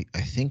I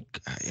think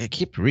I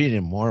keep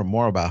reading more and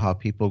more about how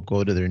people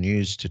go to their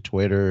news to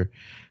Twitter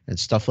and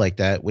stuff like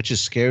that, which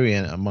is scary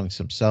amongst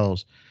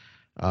themselves,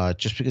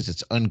 just because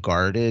it's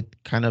unguarded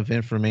kind of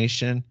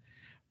information.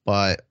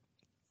 But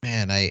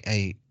man,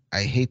 I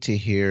hate to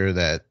hear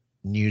that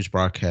news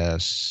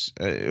broadcasts.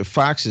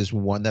 Fox is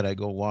one that I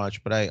go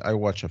watch, but I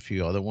watch a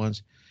few other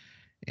ones.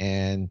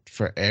 And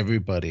for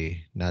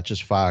everybody, not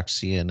just Fox,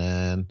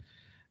 CNN,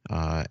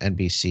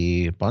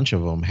 NBC, a bunch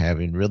of them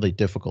having really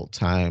difficult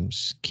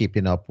times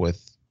keeping up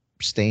with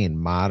staying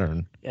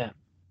modern. Yeah.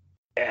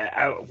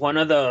 One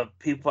of the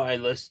people I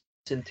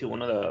listened to,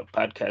 one of the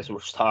podcasts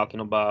was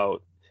talking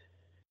about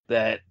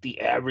that the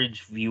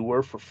average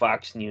viewer for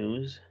Fox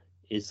News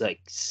is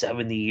like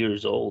 70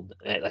 years old.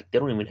 Like, they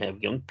don't even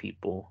have young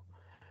people.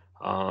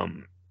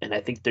 And I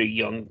think they're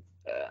young,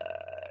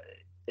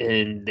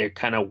 and they're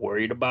kind of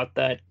worried about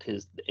that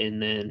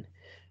and then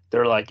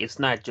they're like, it's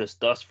not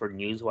just us for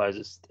news wise,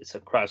 it's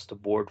across the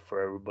board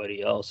for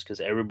everybody else because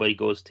everybody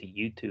goes to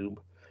YouTube,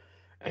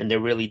 and they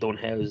really don't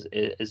have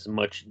as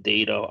much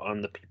data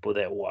on the people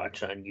that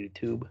watch on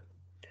YouTube.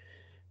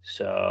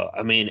 So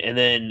I mean, and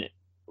then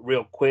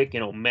real quick,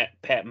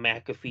 Pat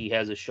McAfee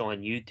has a show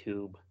on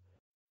YouTube,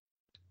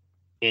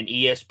 and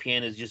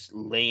ESPN is just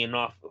laying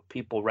off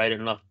people right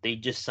enough. They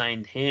just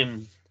signed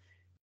him.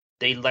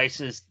 They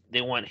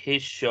want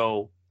his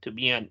show to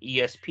be on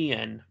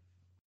ESPN,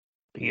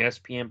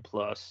 ESPN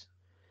Plus,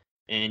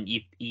 and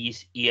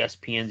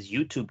ESPN's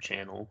YouTube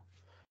channel,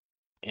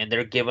 and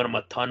they're giving him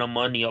a ton of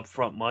money,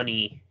 upfront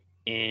money,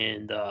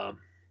 and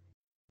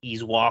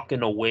he's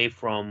walking away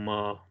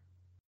from.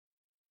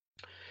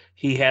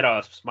 He had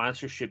a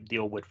sponsorship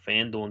deal with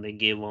FanDuel, and they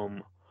gave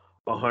him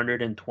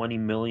 120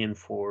 million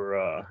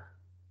for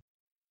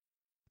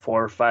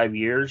 4 or 5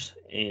 years,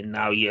 and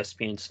now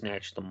ESPN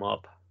snatched him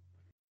up.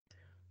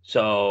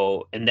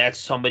 So, and that's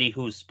somebody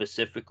who's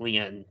specifically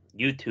on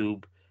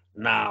YouTube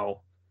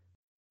now.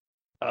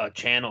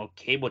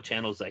 Cable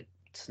channels like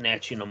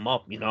snatching them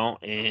up,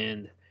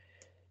 and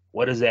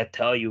what does that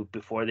tell you?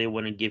 Before they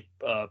wouldn't give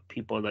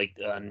people like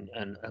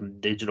on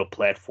digital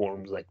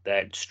platforms like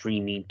that,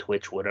 streaming,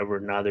 Twitch, whatever.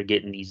 Now they're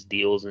getting these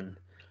deals, and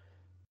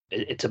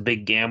it's a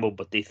big gamble,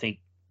 but they think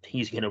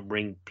he's gonna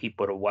bring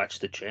people to watch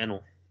the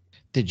channel.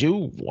 Did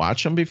you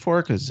watch him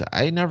before? Because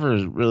I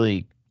never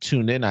really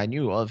tuned in. I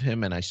knew of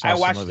him and I saw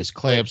some of his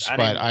clips,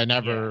 but I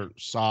never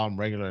saw him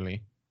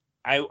regularly.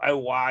 I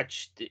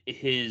watched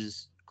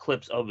his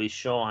clips of his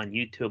show on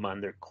YouTube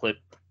on their clip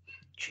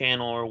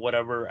channel or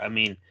whatever. I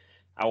mean,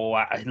 I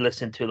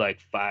listened to like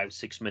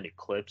 5-6 minute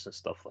clips and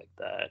stuff like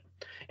that.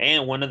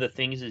 And one of the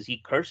things is he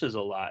curses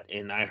a lot,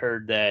 and I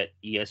heard that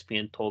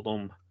ESPN told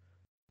him,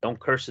 don't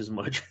curse as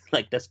much.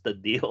 Like, that's the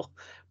deal,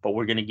 but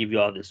we're gonna give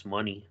you all this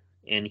money.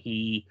 And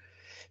he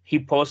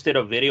posted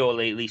a video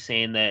lately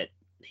saying that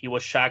he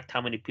was shocked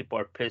how many people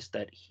are pissed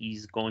that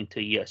he's going to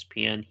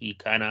ESPN. He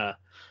kind of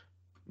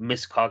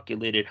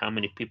miscalculated how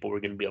many people were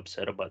going to be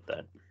upset about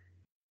that.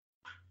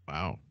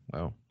 Wow.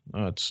 Well,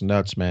 oh, it's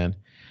nuts, man.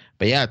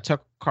 But yeah,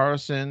 Tucker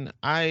Carlson,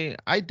 I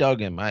dug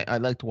him. I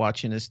liked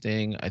watching this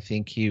thing. I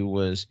think he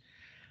was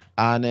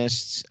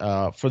honest.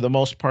 For the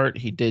most part,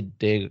 he did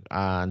dig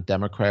on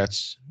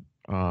Democrats,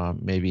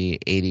 maybe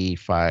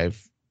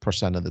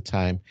 85% of the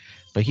time.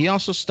 But he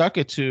also stuck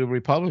it to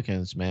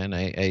Republicans, man.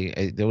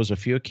 There was a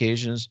few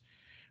occasions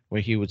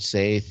where he would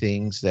say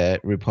things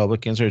that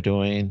Republicans are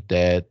doing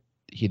that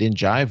he didn't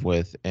jive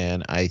with,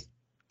 and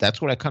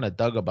that's what I kind of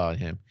dug about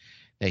him,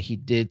 that he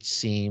did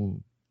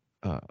seem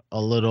a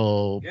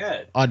little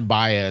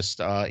unbiased,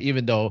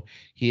 even though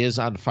he is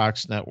on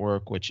Fox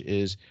Network, which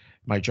is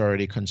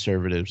majority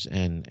conservatives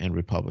and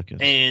Republicans.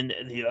 And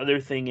the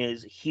other thing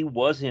is, he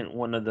wasn't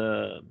one of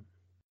the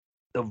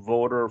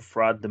voter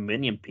fraud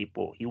dominion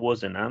people. He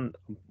wasn't on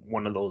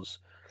one of those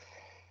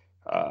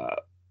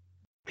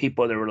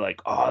people that were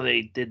like, oh,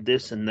 they did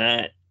this and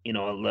that,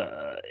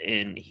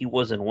 and he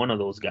wasn't one of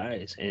those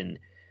guys. And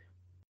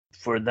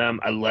for them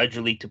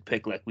allegedly to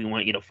pick, like, we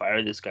want you to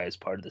fire this guy as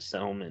part of the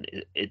settlement,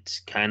 it's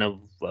kind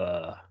of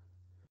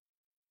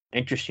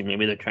interesting.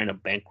 Maybe they're trying to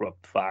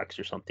bankrupt Fox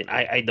or something.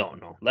 I don't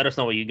know. Let us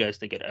know what you guys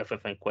think at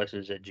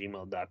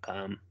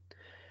ffnquestions@gmail.com.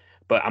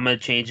 But I'm going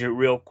to change it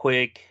real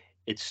quick.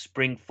 It's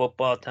spring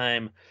football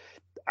time.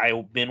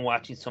 I've been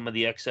watching some of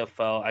the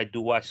XFL. I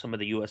do watch some of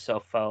the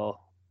USFL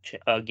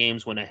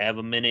games when I have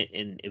a minute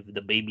and if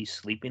the baby's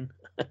sleeping.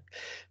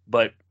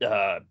 But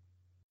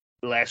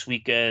last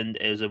weekend,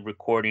 as of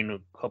recording a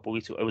couple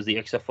weeks ago, it was the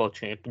XFL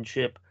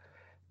Championship.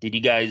 Did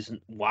you guys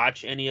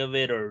watch any of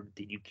it, or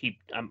did you keep?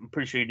 I'm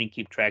pretty sure you didn't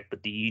keep track,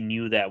 but you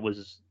knew that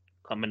was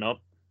coming up?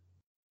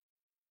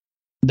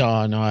 No,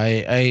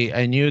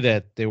 I knew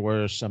that there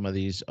were some of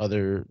these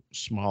other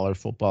smaller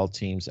football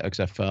teams,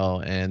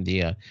 XFL and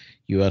the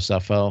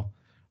USFL,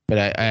 but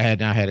I had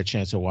not had a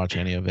chance to watch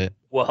any of it.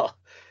 Well,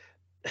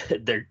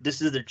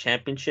 this is their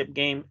championship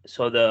game,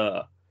 so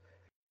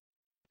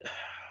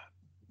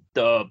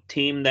the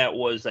team that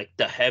was like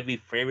the heavy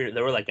favorite,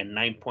 they were like a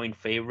 9-point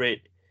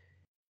favorite.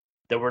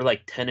 They were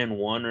like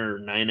 10-1 or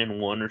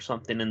 9-1 or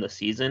something in the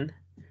season,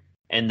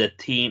 and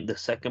the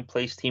second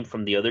place team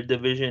from the other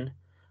division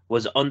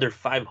was under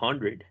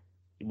 500.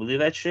 You believe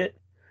that shit?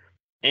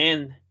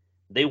 And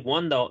they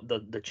won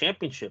the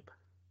championship.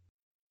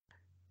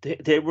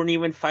 They weren't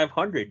even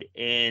 500,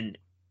 and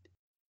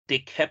they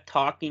kept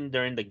talking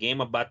during the game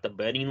about the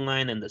betting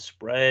line and the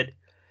spread.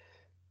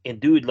 And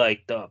dude,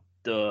 like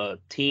the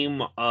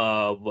team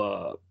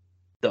of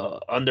the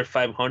under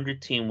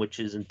 500 team, which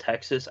is in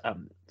Texas.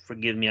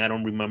 Forgive me, I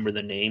don't remember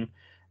the name.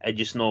 I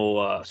just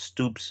know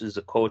Stoops is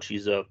a coach.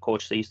 He's a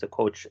coach that used to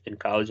coach in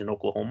college in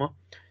Oklahoma.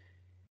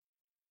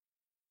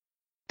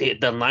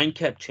 The line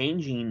kept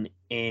changing,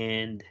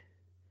 and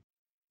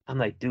I'm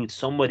like, dude,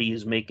 somebody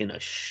is making a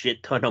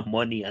shit ton of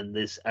money on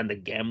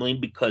the gambling,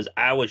 because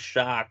I was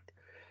shocked.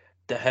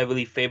 The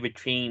heavily favored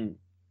team,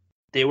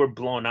 they were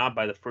blown out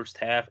by the first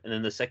half, and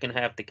then the second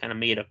half they kind of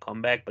made a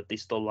comeback, but they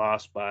still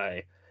lost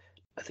by,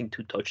 I think,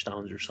 2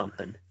 touchdowns or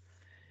something.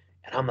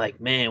 And I'm like,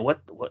 man,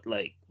 what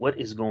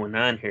is going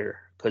on here?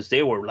 Because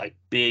they were like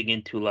big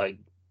into like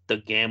the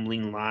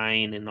gambling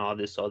line and all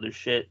this other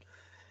shit.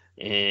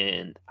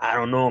 And I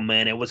don't know,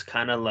 man. It was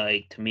kind of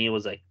like, to me, it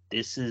was like,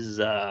 this is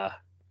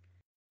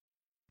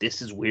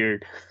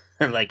weird.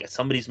 Like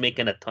somebody's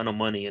making a ton of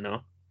money,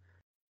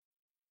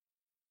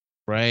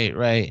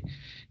 Right.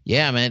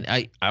 Yeah, man.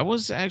 I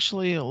was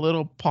actually a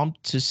little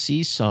pumped to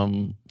see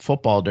some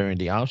football during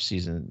the off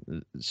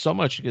season. So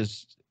much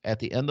because at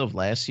the end of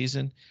last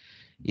season,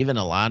 even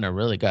Alana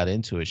really got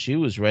into it. She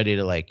was ready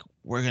to, like,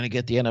 we're gonna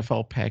get the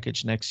NFL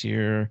package next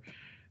year.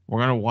 We're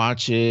gonna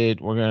watch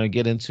it. We're gonna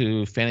get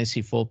into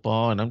fantasy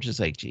football. And I'm just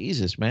like,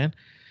 Jesus, man.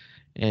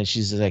 And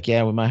she's like,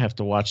 yeah, we might have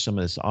to watch some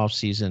of this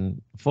off-season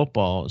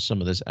football,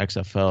 some of this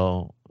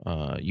XFL,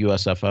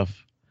 USFF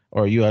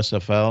or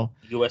USFL,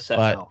 but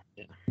USFL.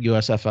 Yeah.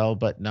 USFL.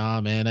 But nah,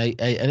 man, I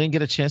didn't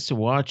get a chance to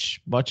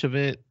watch much of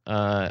it.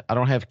 I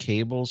don't have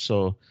cable,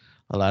 so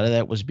a lot of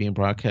that was being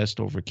broadcast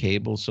over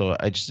cable, so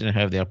I just didn't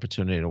have the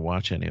opportunity to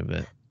watch any of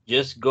it.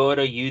 Just go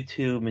to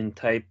YouTube and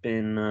type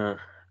in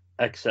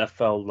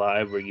XFL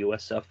Live or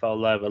USFL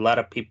Live. A lot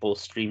of people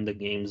stream the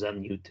games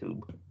on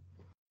YouTube.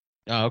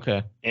 Oh,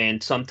 okay.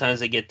 And sometimes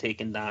they get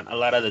taken down. A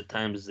lot of the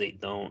times they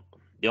don't.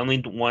 The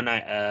only one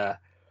the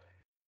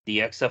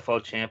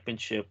XFL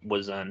Championship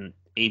was on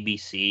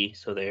ABC,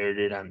 so they aired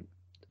it on.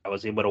 I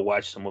was able to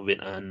watch some of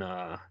it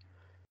on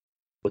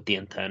with the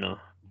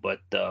antenna, but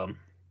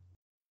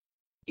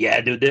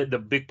yeah, dude, the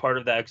big part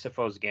of the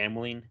XFL is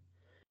gambling,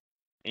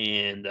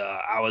 and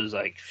I was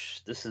like,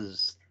 this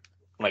is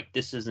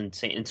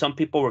insane. And some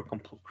people were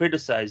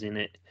criticizing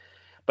it,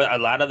 but a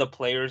lot of the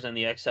players in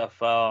the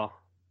XFL,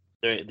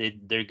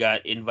 they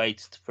got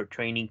invites for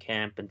training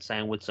camp and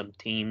signed with some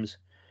teams.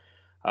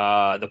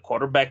 The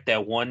quarterback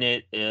that won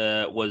it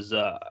was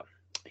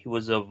he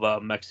was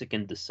of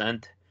Mexican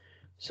descent,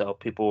 so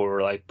people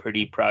were like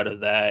pretty proud of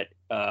that.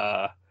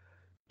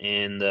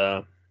 And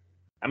I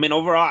mean,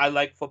 overall, I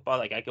like football.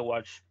 Like, I could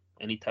watch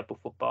any type of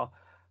football.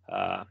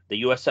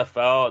 The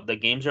USFL, the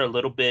games are a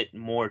little bit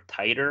more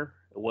tighter.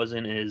 It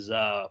wasn't as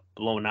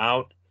blown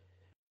out.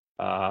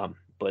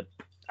 But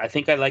I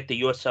think I like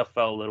the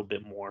USFL a little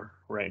bit more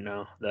right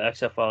now. The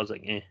XFL is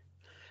like, eh.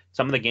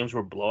 Some of the games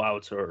were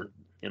blowouts or,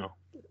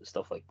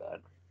 stuff like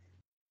that.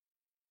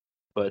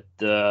 But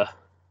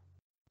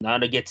now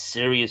to get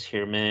serious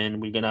here, man,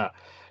 we're gonna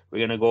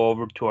go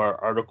over to our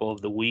article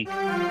of the week.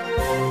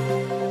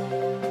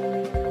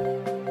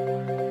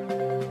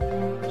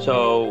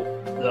 So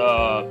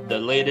the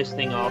latest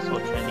thing also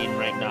trending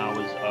right now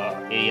is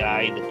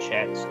AI, the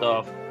chat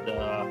stuff.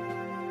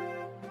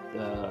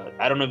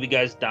 I don't know if you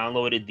guys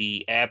downloaded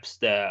the apps,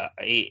 the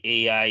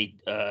AI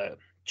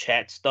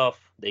chat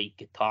stuff that you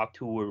could talk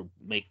to or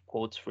make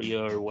quotes for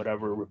you or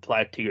whatever,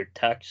 reply to your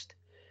text.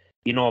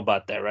 You know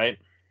about that, right?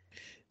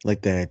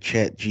 Like the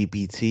Chat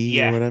GPT or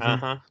Yeah. whatever.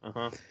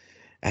 Uh-huh.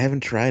 I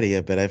haven't tried it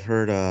yet, but I've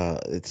heard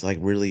it's like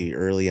really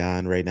early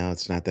on right now.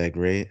 It's not that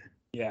great.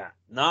 Yeah.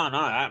 No,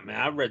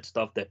 I've read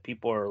stuff that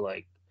people are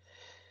like,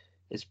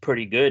 it's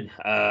pretty good.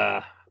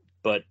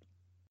 But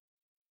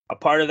a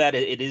part of that,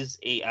 it is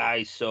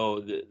AI. So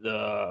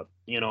the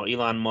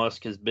Elon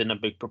Musk has been a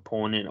big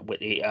proponent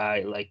with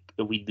AI. Like,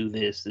 if we do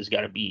this, there's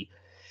got to be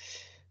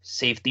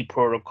safety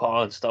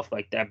protocol and stuff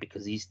like that,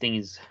 because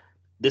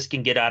this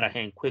can get out of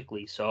hand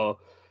quickly. So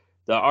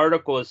the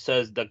article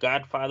says the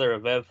Godfather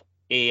of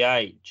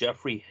AI,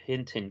 Geoffrey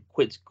Hinton,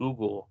 quits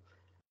Google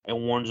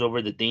and warns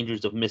over the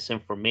dangers of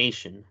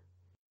misinformation.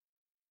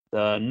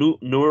 The new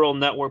neural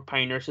network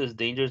pioneer says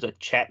dangers of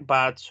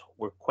chatbots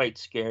were quite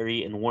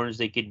scary and warns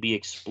they could be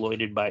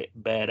exploited by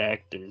bad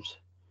actors.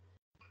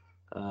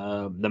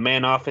 The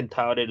man, often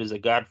touted as a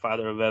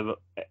godfather of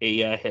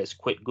AI, has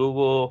quit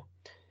Google.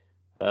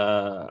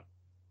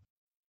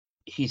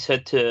 He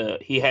said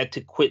he had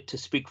to quit to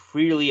speak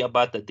freely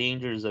about the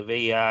dangers of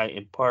AI,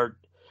 in part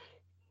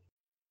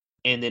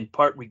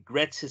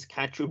regrets his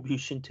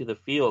contribution to the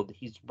field.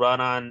 He's brought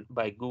on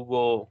by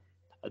Google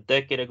a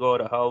decade ago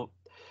to help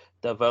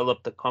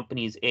develop the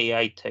company's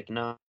AI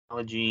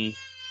technology,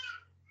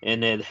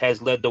 and it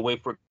has led the way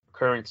for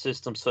current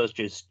systems such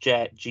as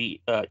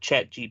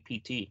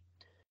ChatGPT.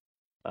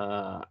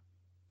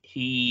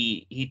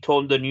 He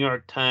told the New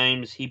York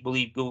Times he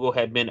believed Google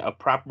had been a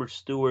proper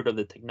steward of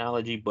the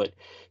technology, but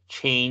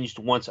changed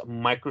once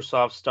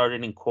Microsoft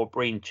started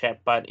incorporating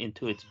chatbot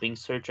into its Bing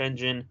search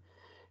engine,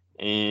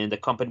 and the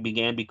company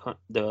began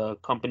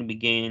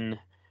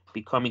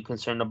becoming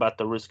concerned about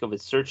the risk of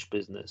its search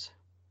business.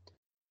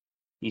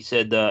 He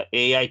said the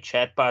AI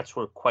chatbots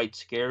were quite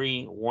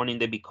scary, warning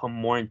they become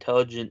more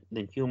intelligent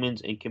than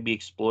humans and can be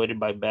exploited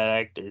by bad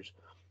actors.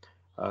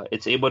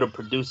 It's able to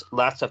produce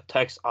lots of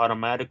text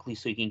automatically,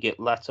 so you can get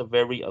lots of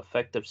very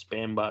effective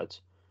spam bots.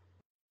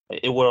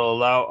 It will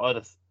allow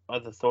other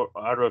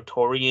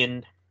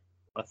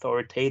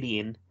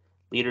authoritarian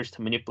leaders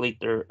to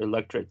manipulate their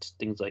electorates,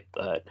 things like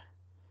that.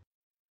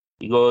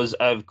 He goes,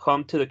 I've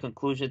come to the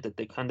conclusion that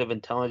the kind of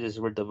intelligence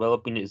we're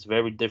developing is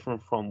very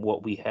different from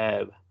what we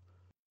have.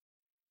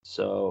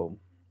 So,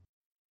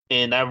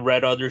 and I've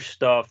read other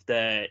stuff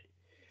that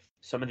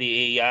some of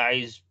the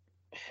AIs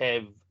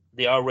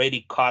they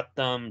already caught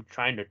them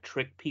trying to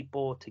trick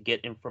people to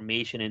get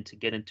information and to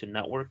get into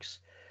networks.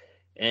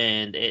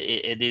 And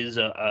it is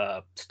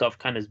stuff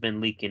kind of has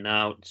been leaking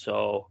out.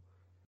 So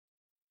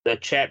the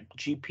Chat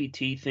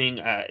GPT thing,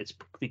 it's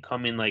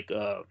becoming like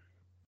a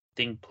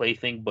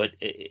plaything, but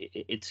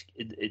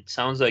it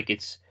sounds like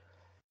it's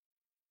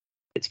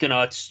gonna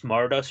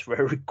outsmart us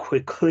very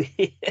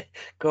quickly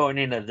going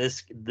into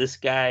this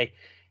guy,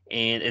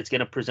 and it's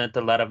gonna present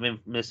a lot of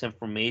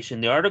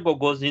misinformation. The article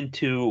goes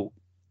into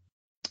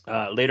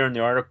later in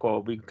the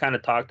article. We kind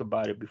of talked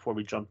about it before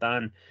we jumped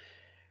on,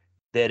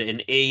 that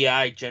an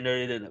AI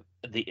generated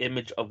the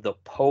image of the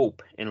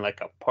Pope in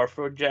like a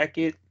puffer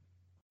jacket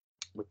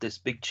with this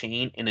big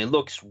chain, and it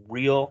looks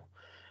real.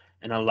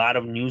 And a lot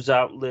of news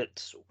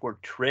outlets were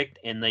tricked,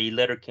 and the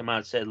letter came out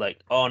and said like,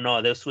 "Oh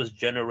no, this was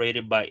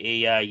generated by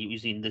AI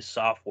using this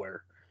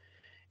software."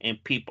 And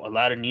a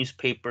lot of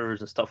newspapers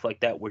and stuff like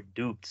that were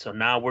duped. So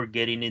now we're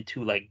getting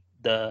into like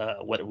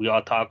what we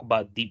all talk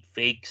about, deep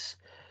fakes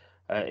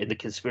in the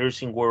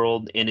conspiracy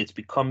world, and it's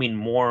becoming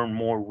more and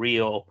more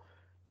real.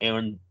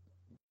 And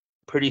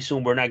pretty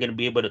soon we're not going to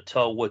be able to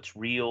tell what's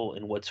real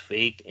and what's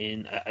fake.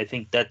 And I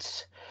think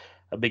that's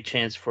a big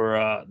chance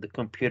for the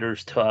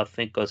computers to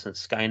outthink us, and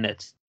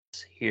Skynet's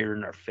here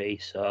in our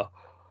face.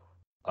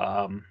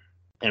 Um,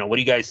 what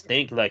do you guys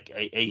think? Like,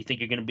 you think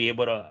you're going to be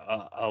able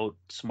to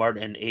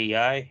outsmart an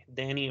AI,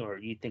 Danny, or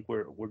you think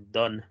we're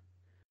done?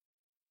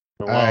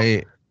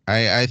 Well,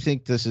 I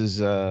think this is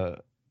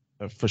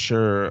for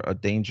sure a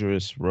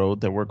dangerous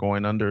road that we're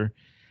going under.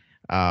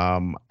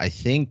 I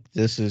think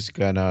this is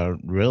gonna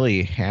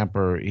really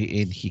hamper.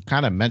 He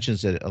kind of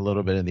mentions it a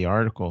little bit in the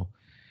article.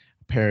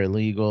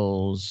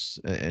 Paralegals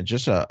and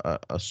just a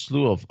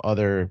slew of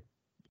other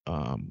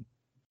um,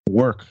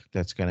 work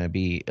that's going to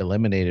be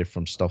eliminated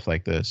from stuff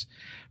like this.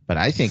 But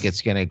I think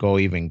it's going to go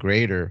even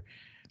greater.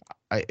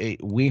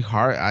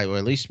 or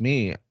at least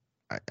me,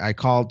 I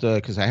called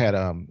because I had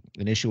an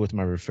issue with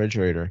my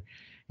refrigerator,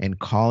 and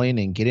calling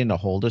and getting a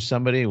hold of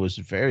somebody was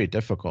very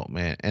difficult,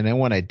 man. And then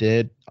when I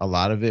did, a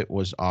lot of it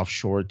was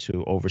offshore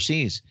to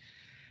overseas.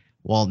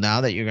 Well,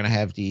 now that you're gonna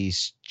have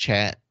these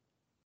chat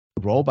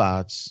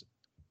robots,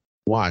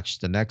 watch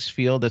the next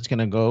field that's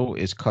gonna go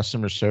is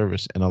customer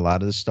service, and a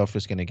lot of this stuff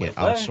is gonna get Wait,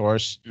 what?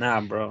 outsourced.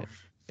 Nah, bro.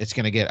 It's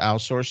going to get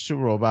outsourced to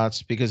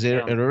robots because it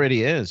Hell,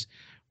 already is.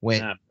 When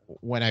nah.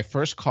 when I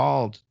first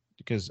called,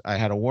 because I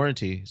had a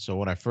warranty, so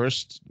when I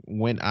first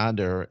went on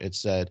there, it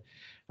said,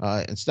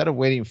 instead of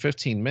waiting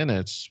 15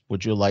 minutes,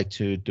 would you like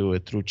to do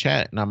it through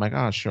chat? And I'm like,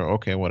 oh, sure,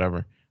 okay,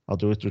 whatever. I'll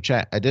do it through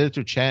chat. I did it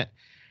through chat,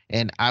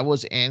 and I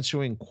was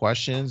answering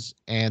questions,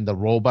 and the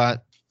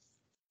robot,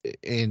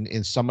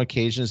 in some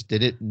occasions,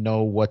 didn't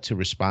know what to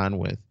respond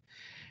with.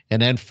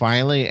 And then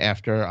finally,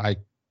 after I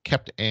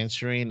kept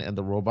answering and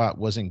the robot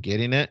wasn't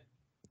getting it,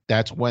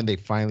 that's when they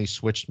finally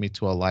switched me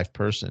to a live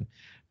person.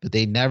 But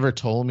they never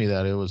told me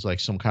that it was like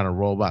some kind of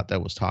robot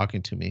that was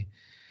talking to me.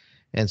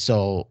 And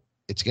so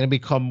it's going to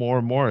become more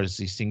and more as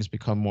these things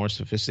become more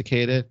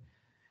sophisticated.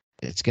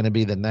 It's going to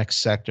be the next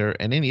sector,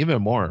 and then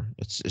even more.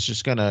 It's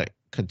just going to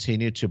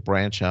continue to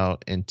branch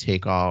out and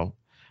take off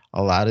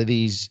a lot of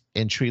these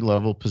entry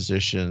level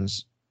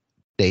positions,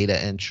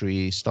 data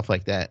entry, stuff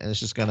like that. And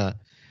it's just going to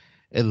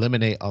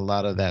eliminate a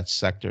lot of that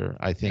sector,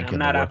 I And think, I'm in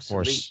the not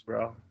obsolete, workforce.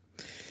 bro.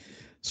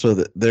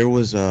 So there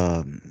was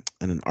an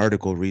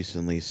article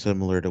recently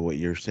similar to what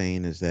you're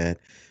saying, is that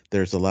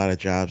there's a lot of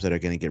jobs that are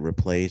going to get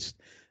replaced.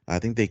 I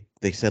think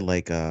they said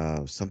like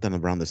something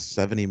around the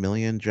 70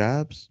 million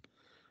jobs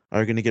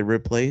are going to get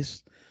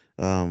replaced.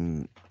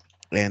 Um,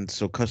 and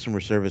so customer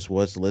service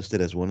was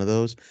listed as one of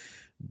those.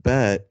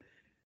 But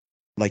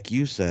like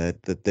you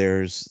said, that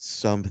there's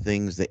some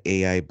things the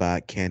AI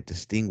bot can't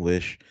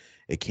distinguish.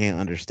 It can't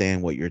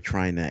understand what you're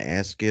trying to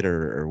ask it,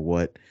 or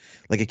what,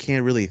 like it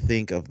can't really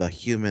think of the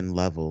human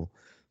level.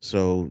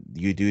 So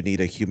you do need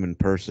a human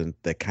person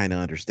that kind of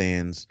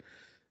understands,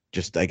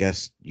 just I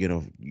guess,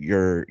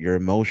 your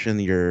emotion,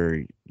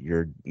 your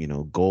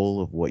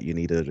goal of what you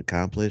need to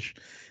accomplish,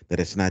 that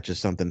it's not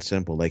just something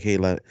simple like, hey,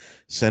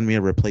 send me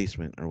a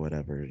replacement or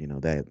whatever,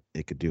 that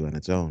it could do on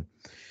its own.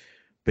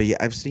 But yeah,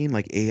 I've seen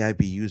like AI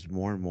be used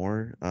more and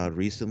more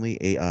recently.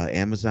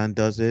 Amazon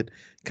does it,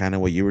 kind of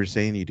what you were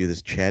saying. You do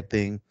this chat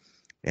thing,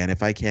 and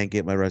if I can't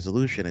get my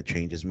resolution, it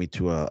changes me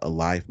to a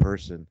live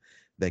person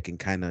that can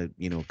kind of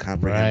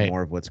comprehend Right.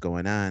 more of what's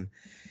going on.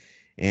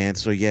 And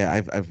so yeah,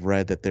 I've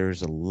read that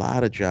there's a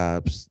lot of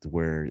jobs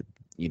where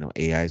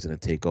AI is going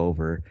to take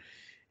over.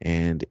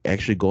 And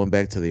actually, going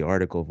back to the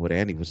article of what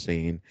Andy was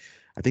saying,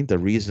 I think the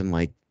reason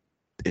like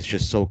it's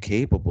just so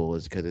capable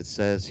is because it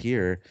says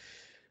here,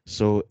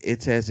 so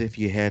it's as if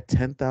you had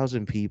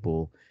 10,000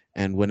 people,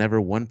 and whenever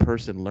one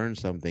person learned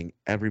something,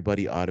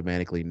 everybody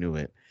automatically knew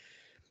it.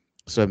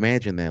 So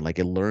imagine that, like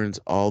it learns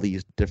all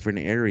these different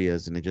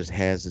areas and it just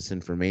has this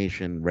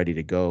information ready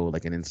to go,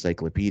 like an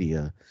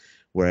encyclopedia.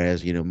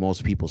 Whereas,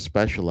 most people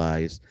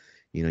specialize,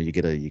 you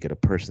get a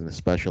person that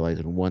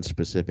specializes in one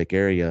specific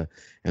area,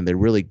 and they're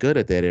really good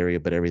at that area,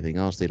 but everything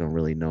else they don't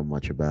really know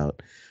much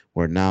about.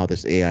 Where now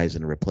this AI is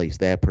going to replace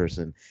that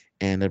person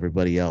and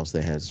everybody else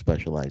that has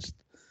specialized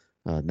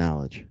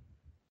knowledge.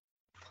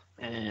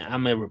 And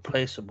I'm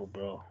irreplaceable,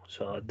 bro.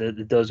 So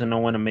it doesn't know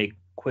when to make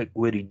quick,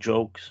 witty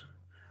jokes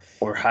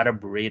or how to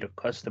berate a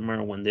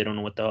customer when they don't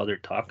know what the hell they're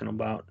talking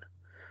about.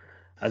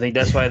 I think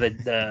that's why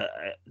the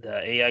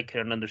AI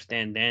couldn't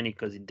understand Danny,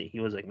 because he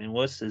was like, "Man,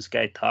 what's this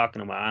guy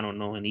talking about? I don't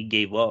know," and he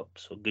gave up.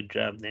 So good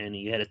job, Danny.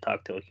 You had to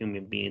talk to a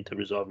human being to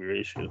resolve your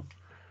issue.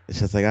 It's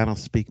just like I don't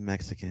speak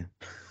Mexican.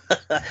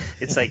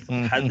 It's like,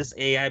 how did this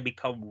AI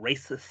become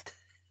racist?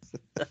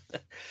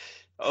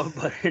 Oh,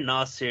 but in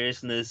all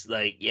seriousness,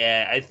 like,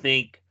 yeah,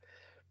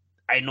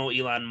 I know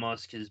Elon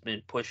Musk has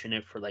been pushing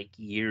it for like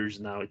years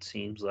now. It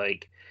seems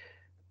like,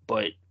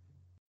 but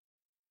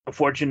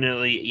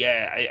unfortunately,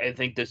 yeah, I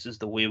think this is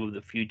the wave of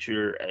the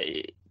future.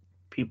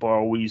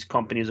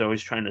 Companies are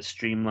always trying to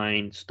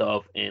streamline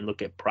stuff and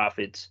look at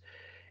profits.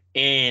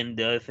 And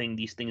the other thing,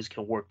 these things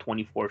can work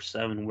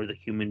 24/7 where the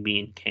human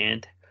being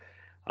can't.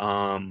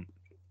 Um,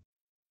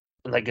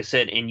 like I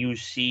said, and you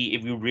see,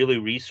 if you really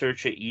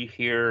research it, you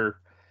hear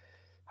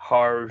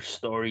horror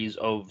stories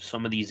of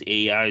some of these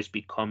AIs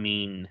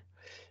becoming.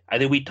 I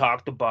think we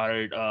talked about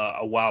it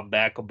a while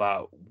back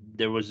about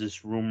there was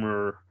this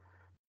rumor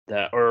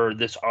that, or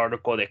this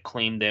article that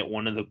claimed that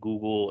one of the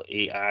Google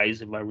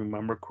AIs, if I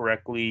remember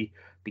correctly,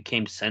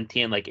 became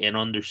sentient, like it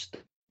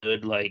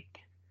understood like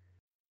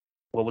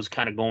what was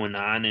kind of going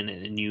on,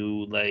 and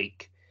you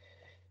like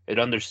it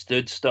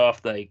understood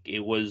stuff, like it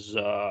was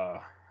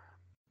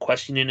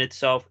questioning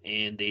itself,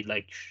 and they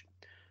like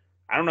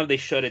I don't know if they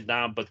shut it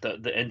down, but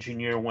the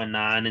engineer went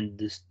on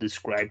and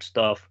described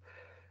stuff,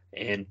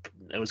 and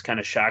it was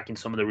kind of shocking,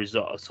 some of the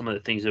results, some of the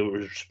things that it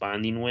was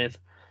responding with.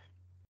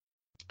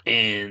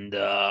 And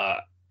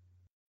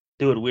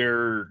dude,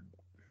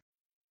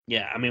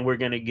 yeah, I mean, we're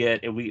gonna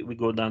get, if we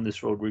go down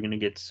this road, we're gonna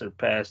get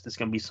surpassed. It's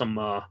gonna be some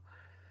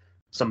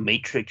some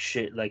Matrix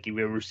shit. Like, have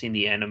you ever seen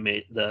the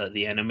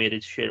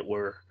animated shit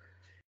where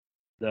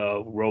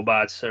the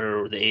robots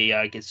or the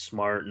AI gets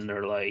smart and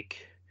they're like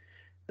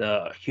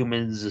the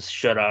humans just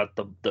shut out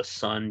the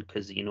sun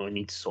because it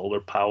needs solar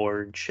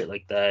power and shit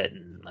like that,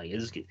 and like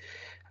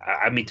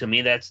I mean, to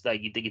me that's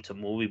like, you think it's a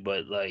movie,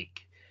 but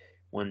like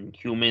when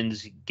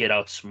humans get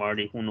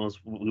outsmarted, who knows?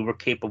 We were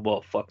capable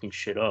of fucking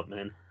shit up,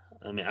 man.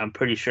 I mean, I'm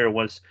pretty sure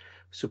once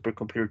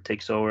supercomputer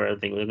takes over, I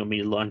think we're gonna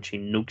be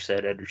launching nukes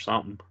at it or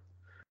something.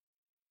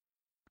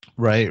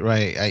 Right,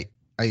 right.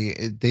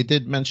 They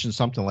did mention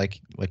something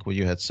like what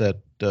you had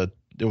said.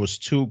 There was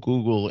two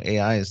Google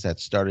AIs that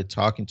started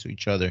talking to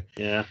each other,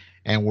 Yeah,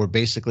 and were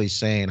basically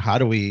saying, "How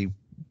do we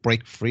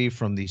break free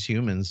from these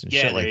humans and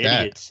yeah, shit they're like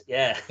that?" idiots.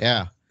 Yeah,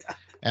 Yeah.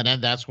 And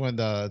then that's when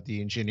the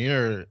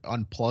engineer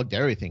unplugged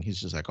everything. He's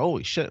just like,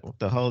 "Holy shit, what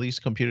the hell are these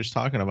computers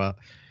talking about?"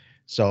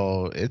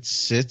 So it's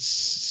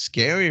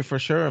scary for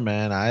sure,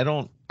 man. I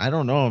don't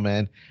know,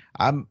 man.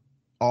 I'm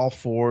all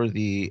for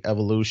the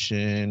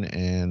evolution,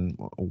 and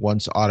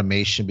once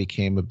automation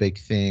became a big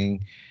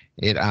thing,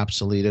 it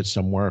obsoleted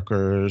some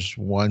workers.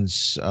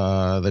 Once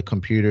the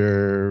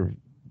computer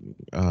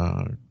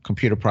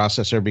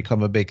processor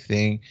become a big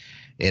thing,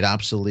 it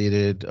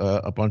obsoleted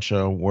a bunch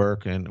of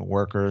work and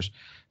workers.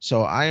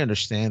 So I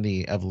understand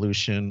the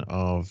evolution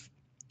of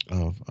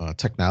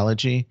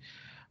technology,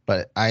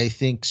 but I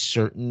think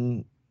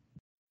certain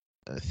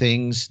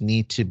things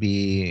need to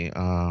be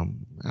I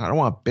don't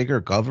want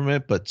bigger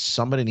government, but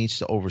somebody needs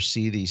to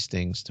oversee these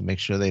things to make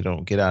sure they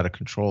don't get out of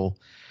control.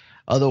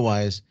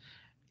 Otherwise,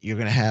 you're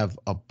going to have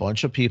a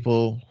bunch of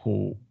people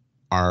who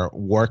are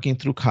working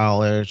through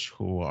college,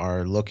 who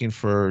are looking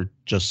for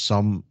just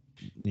some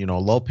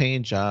low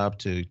paying job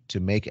to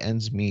make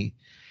ends meet,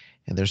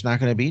 and there's not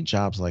going to be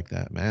jobs like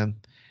that, man.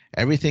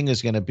 Everything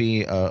is going to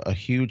be a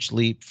huge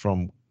leap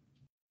from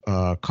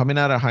coming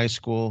out of high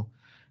school,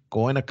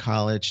 going to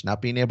college,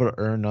 not being able to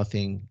earn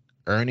nothing,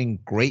 earning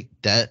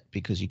great debt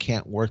because you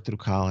can't work through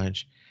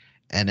college.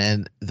 And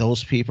then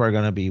those people are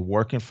going to be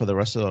working for the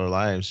rest of their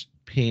lives,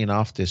 paying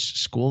off this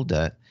school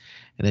debt.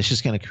 And it's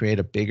just going to create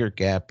a bigger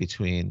gap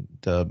between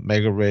the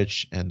mega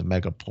rich and the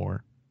mega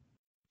poor.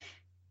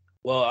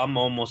 well, I'm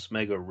almost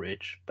mega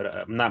rich, but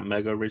I'm not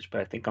mega rich,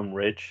 but I think I'm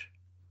rich,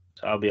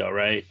 so I'll be all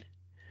right.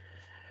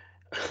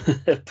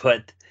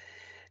 But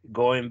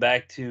going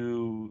back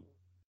to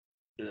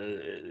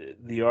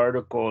the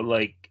article,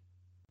 like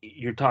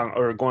you're talking,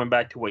 or going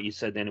back to what you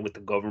said then with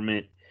the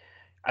government,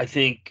 I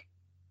think,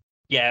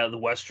 yeah, the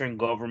Western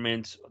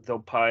governments, they'll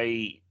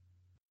probably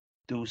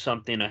do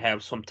something to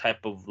have some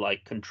type of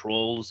like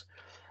controls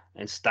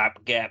and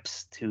stop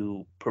gaps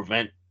to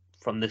prevent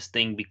from this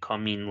thing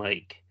becoming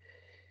like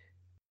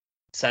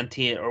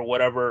sentient or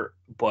whatever.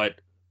 But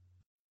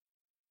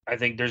I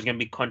think there's gonna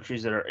be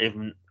countries that are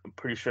even. I'm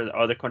pretty sure that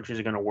other countries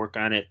are gonna work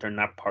on it. They're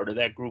not part of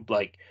that group.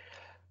 Like,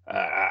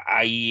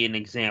 i.e., an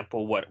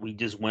example, what we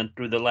just went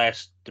through the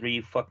last 3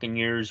 fucking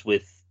years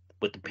with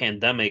the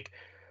pandemic.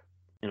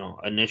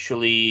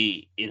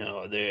 Initially,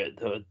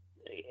 the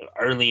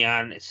early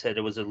on it said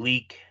it was a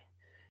leak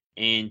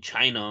in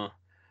China,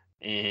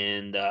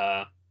 and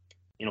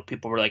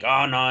people were like,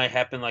 "Oh no, it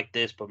happened like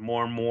this," but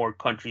more and more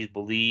countries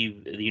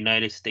believe. The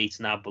United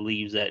States now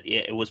believes that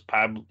it was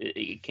probably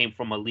it came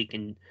from a leak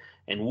in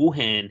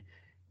Wuhan,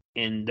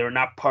 and they're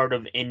not part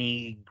of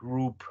any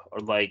group or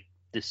like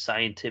this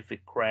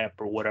scientific crap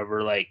or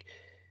whatever. Like,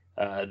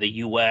 the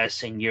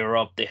U.S. and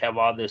Europe, they have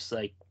all this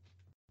like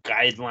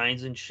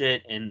guidelines and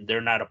shit, and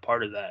they're not a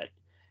part of that.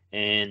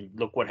 And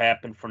look what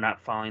happened for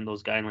not following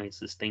those guidelines.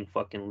 This thing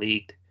fucking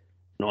leaked,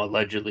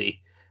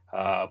 allegedly.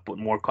 But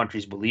more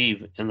countries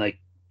believe, and like,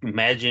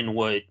 imagine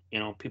what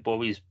people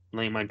always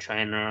blame on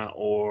China,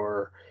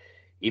 or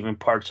even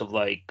parts of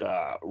like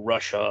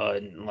Russia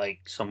and like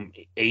some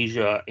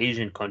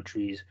Asian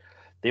countries.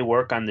 They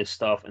work on this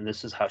stuff, and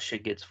this is how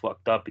shit gets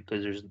fucked up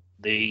because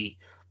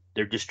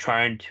they're just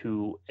trying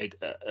to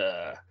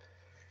uh,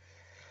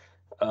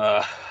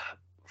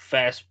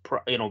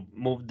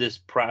 move this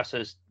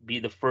process, be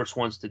the first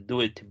ones to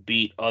do it, to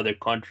beat other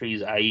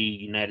countries, i.e.,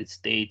 United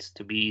States,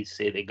 to be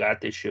say they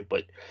got this shit.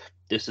 But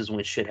this is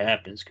when shit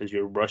happens because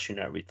you're rushing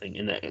everything,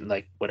 and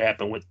like what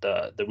happened with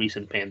the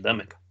recent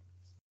pandemic.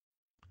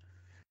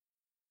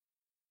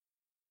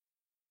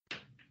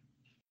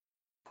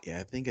 Yeah,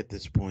 I think at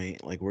this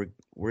point, like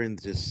we're in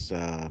this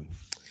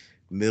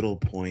middle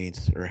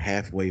point or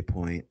halfway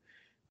point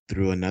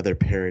through another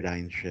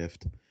paradigm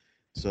shift.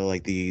 So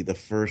like the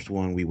first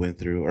one we went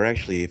through, or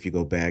actually if you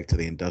go back to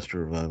the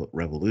Industrial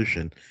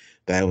Revolution,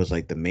 that was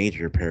like the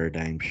major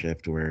paradigm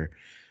shift where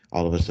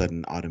all of a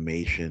sudden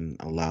automation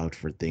allowed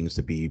for things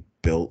to be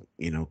built,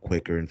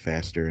 quicker and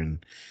faster,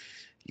 and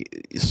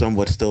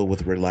somewhat still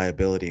with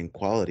reliability and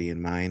quality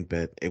in mind,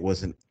 but it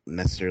wasn't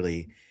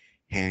necessarily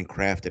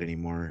handcrafted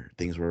anymore.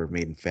 Things were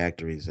made in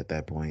factories at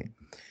that point.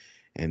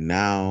 And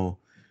now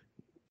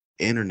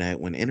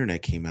when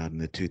internet came out in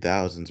the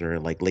 2000s or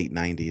like late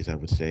 90s, I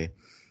would say,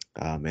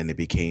 and it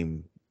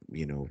became,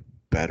 you know,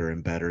 better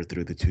and better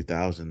through the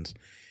 2000s,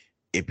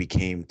 it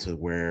became to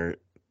where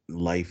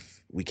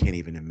life, we can't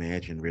even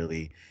imagine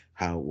really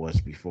how it was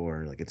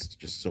before. Like it's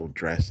just so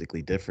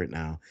drastically different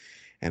now.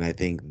 And I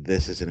think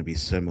this is going to be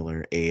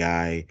similar.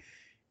 AI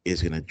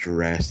is going to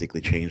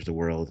drastically change the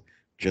world,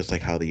 just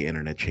like how the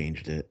internet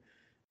changed it,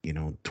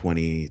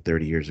 20,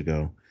 30 years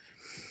ago.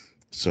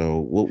 So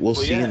we'll Well,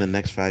 see in yeah. the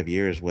next 5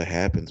 years what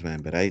happens,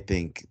 man. But I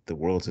think the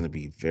world's going to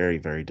be very,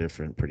 very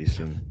different pretty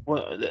soon.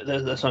 Well,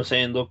 that's what I'm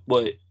saying. Look,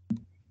 what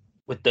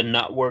with the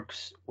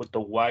networks, with the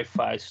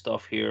Wi-Fi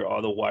stuff here,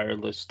 all the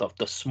wireless stuff,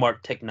 the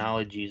smart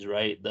technologies,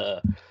 right?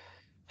 The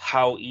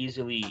how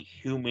easily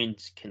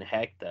humans can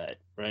hack that,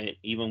 right?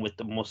 Even with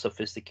the most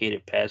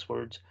sophisticated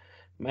passwords.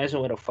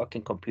 Imagine what a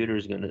fucking computer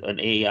is gonna, an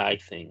AI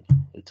thing.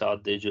 It's all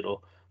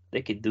digital.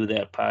 They could do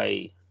that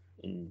probably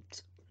in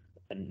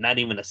not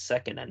even a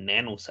second, a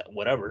nanosecond,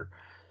 whatever.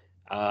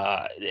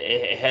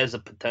 It has a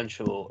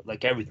potential,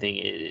 like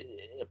everything.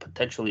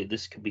 Potentially,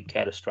 this could be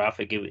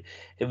catastrophic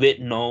if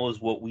it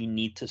knows what we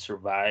need to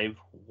survive: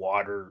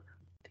 water,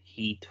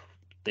 heat,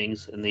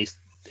 things, and they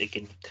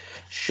can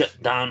shut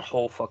down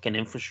whole fucking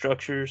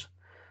infrastructures.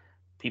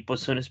 People,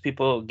 as soon as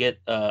people get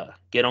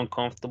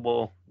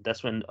uncomfortable,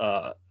 that's when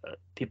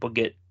people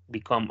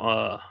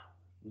become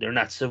they're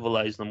not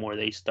civilized no more.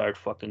 They start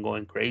fucking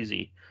going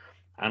crazy.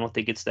 I don't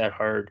think it's that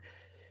hard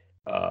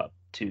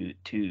to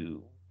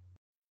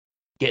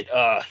get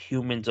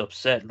humans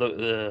upset.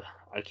 Look,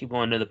 I keep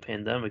going to the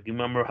pandemic. You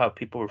remember how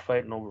people were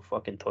fighting over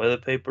fucking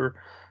toilet paper,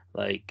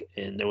 like,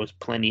 and there was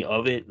plenty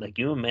of it. Like,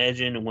 you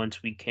imagine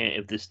once we can't,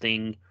 if this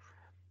thing,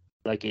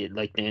 like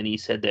Danny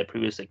said that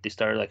previous, like they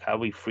started like how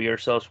we free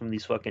ourselves from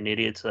these fucking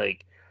idiots,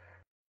 like.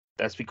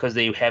 That's because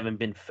they haven't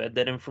been fed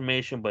that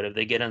information. But if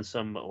they get on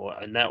some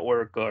a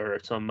network or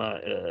some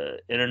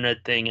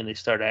internet thing and they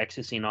start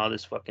accessing all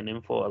this fucking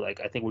info, like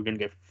I think we're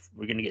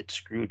gonna get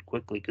screwed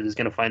quickly because it's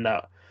gonna find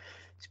out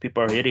these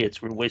people are idiots.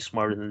 We're way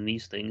smarter than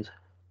these things.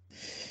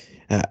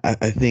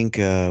 I think,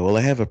 well,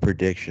 I have a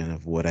prediction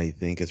of what I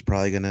think is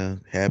probably going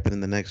to happen in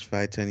the next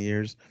 5, 10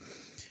 years.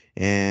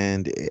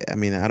 And I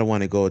mean, I don't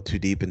want to go too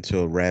deep into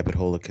a rabbit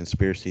hole of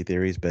conspiracy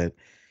theories, but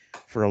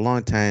for a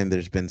long time,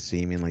 there's been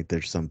seeming like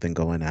there's something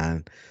going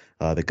on.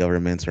 The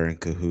governments are in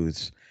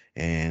cahoots,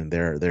 and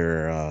there's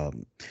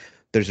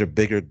a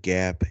bigger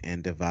gap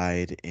and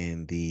divide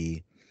in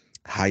the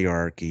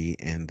hierarchy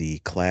and the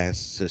class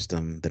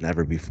system than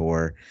ever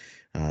before.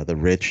 The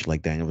rich,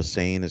 like Daniel was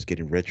saying, is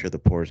getting richer, the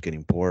poor is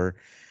getting poorer.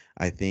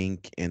 I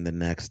think in the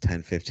next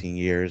 10, 15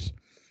 years,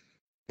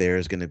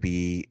 there's going to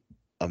be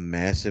a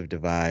massive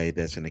divide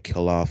that's going to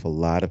kill off a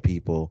lot of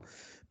people.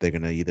 They're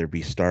going to either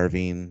be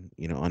starving,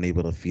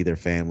 unable to feed their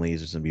families.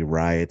 There's going to be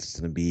riots. It's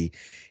going to be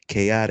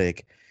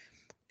chaotic.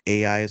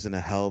 AI is going to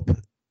help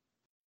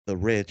the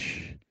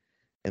rich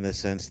in the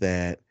sense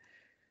that,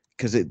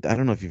 because I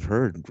don't know if you've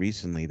heard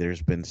recently,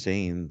 there's been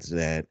sayings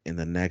that in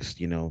the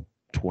next,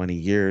 20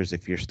 years,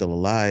 if you're still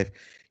alive,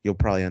 you'll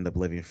probably end up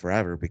living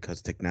forever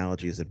because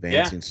technology is Yeah,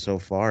 advancing so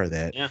far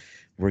that yeah.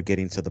 we're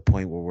getting to the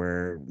point where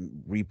we're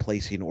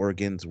replacing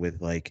organs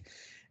with like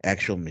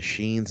actual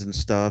machines and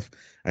stuff.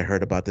 I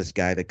heard about this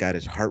guy that got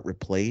his heart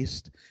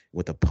replaced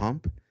with a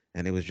pump,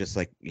 and it was just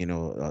like,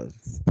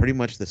 pretty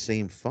much the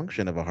same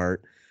function of a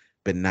heart,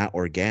 but not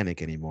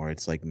organic anymore.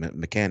 It's like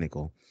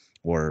mechanical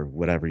or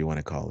whatever you want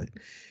to call it.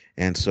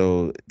 And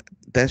so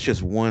that's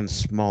just one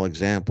small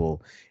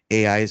example.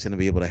 AI is going to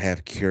be able to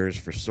have cures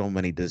for so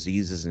many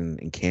diseases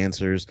and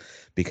cancers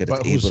because it's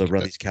But able who's to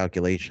run these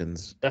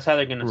calculations. That's how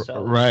they're gonna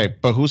sell it.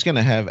 right? But who's going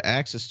to have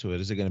access to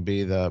it? Is it going to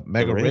be the The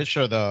mega rich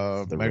or rich,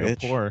 the the mega rich.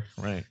 poor?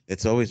 Right.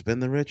 It's always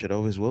been the rich. It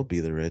always will be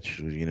the rich.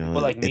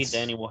 People like me, It's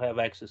Danny, will have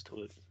access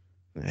to it.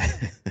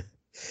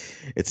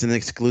 it's an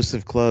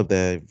exclusive club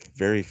that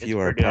very It's few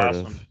are a pretty part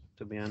awesome, of.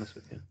 to be honest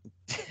with you.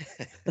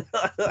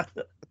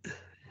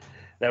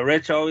 The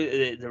rich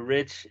always, the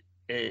rich,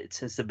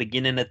 since the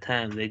beginning of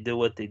time, they do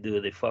what they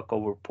do. They fuck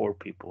over poor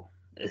people.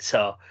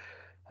 So,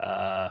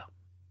 uh,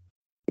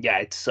 yeah,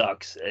 it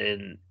sucks.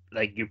 And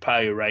like you're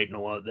probably right,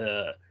 Noel.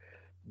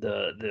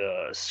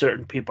 The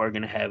certain people are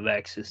gonna have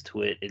access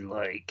to it, and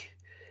like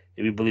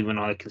if you believe in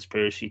all the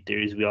conspiracy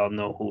theories, we all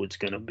know who it's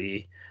gonna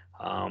be.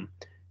 Um,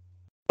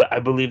 but I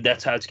believe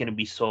that's how it's gonna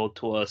be sold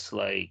to us.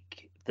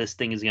 Like this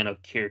thing is gonna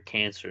cure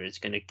cancer. It's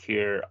gonna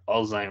cure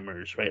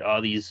Alzheimer's, right?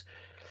 All these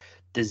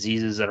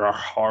diseases that are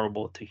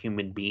horrible to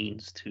human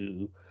beings,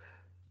 to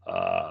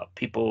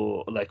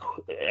people. Like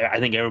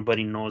I think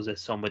everybody knows that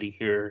somebody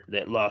here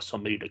that lost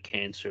somebody to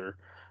cancer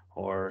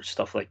or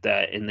stuff like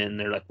that, and then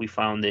they're like, we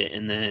found it,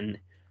 and then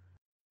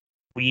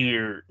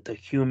the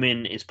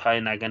human is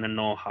probably not gonna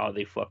know how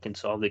they fucking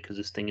solved it because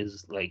this thing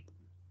is like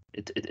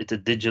it's a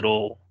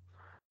digital.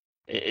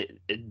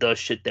 It does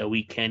shit that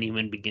we can't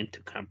even begin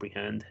to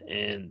comprehend,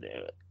 and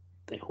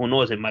who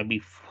knows? It might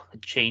be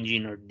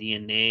changing our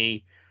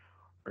DNA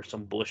or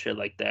some bullshit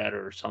like that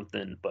or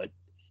something. But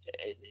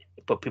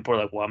people are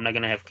like, well, I'm not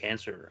gonna have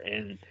cancer,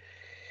 and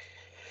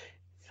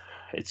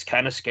it's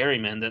kind of scary,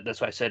 man.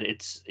 That's why I said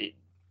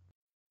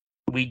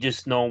we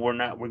just know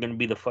we're gonna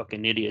be the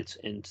fucking idiots,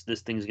 and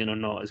this thing's gonna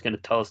know. It's gonna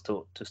tell us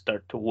to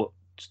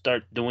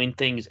start doing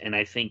things, and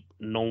I think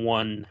no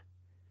one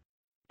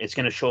it's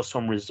gonna show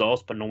some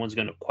results, but no one's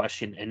gonna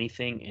question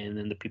anything. And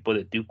then the people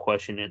that do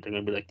question it, they're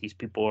gonna be like, these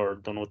people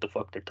don't know what the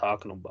fuck they're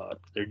talking about.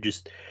 They're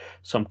just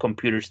some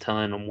computers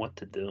telling them what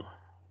to do,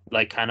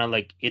 like kind of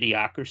like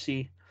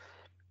Idiocracy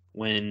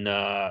when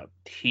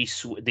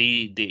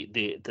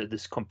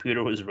this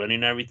computer was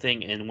running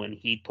everything, and when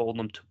he told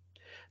them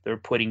they're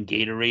putting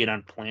Gatorade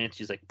on plants,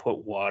 he's like,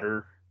 put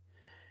water.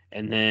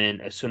 And then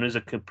as soon as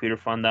the computer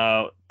found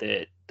out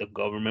that the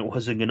government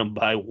wasn't gonna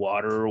buy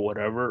water or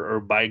whatever, or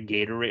buy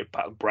Gatorade,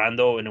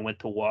 Brando, and it went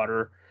to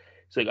water,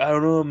 it's like, I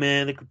don't know,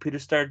 man. The computer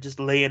started just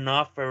laying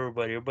off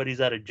everybody. Everybody's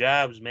out of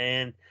jobs,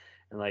 man.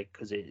 And like,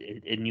 cause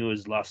it knew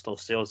it lost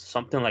those sales.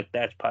 Something like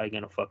that's probably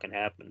gonna fucking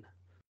happen.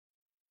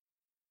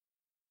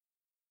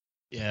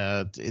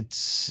 Yeah,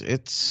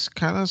 it's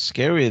kind of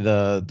scary,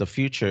 the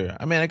future.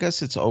 I mean, I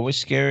guess it's always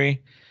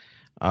scary.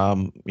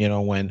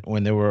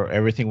 When there were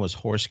everything was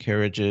horse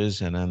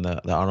carriages, and then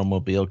the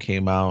automobile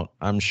came out,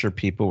 I'm sure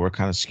people were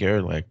kind of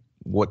scared, like,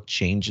 what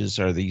changes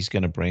are these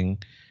going to bring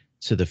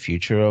to the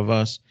future of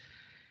us?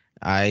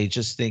 I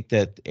just think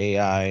that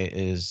AI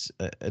is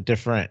a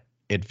different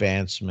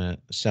advancement,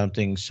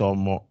 something so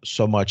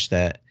much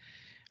that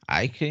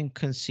I can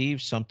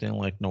conceive something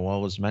like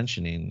Noel was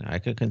mentioning. I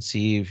could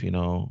conceive,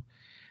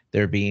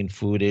 there being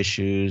food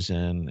issues,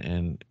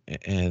 and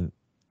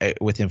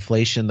with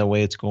inflation the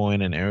way it's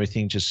going and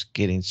everything just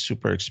getting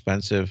super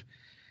expensive,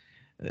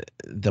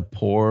 the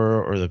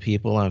poor or the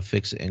people on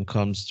fixed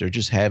incomes, they're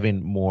just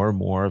having more and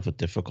more of a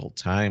difficult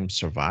time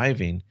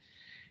surviving.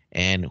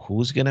 And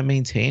who's going to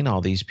maintain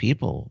all these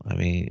people? I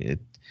mean,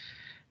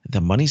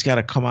 the money's got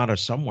to come out of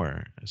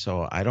somewhere.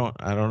 So I don't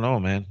know,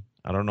 man.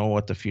 I don't know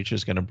what the future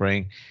is going to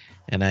bring.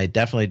 And I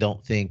definitely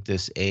don't think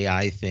this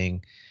AI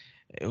thing,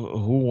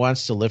 who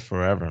wants to live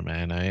forever,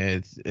 man?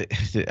 I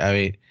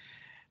mean,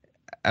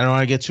 I don't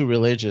want to get too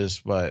religious,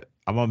 but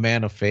I'm a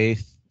man of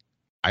faith.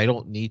 I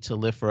don't need to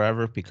live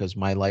forever because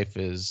my life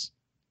is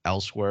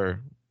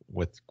elsewhere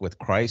with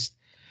Christ.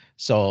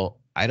 So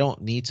I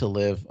don't need to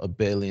live a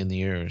billion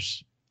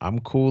years. I'm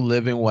cool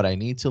living what I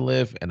need to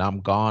live, and I'm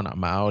gone.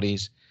 I'm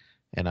outies,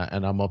 and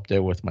I'm up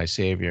there with my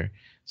Savior.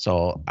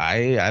 So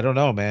I don't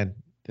know, man.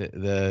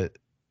 The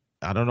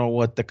I don't know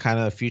what the kind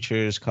of future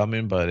is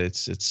coming, but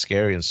it's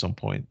scary at some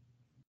point.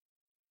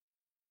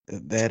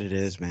 That it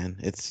is, man.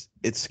 It's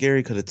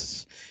scary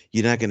because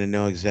you're not gonna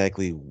know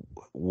exactly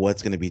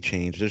what's gonna be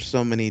changed. There's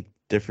so many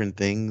different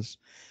things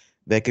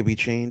that could be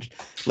changed.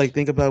 Like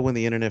think about when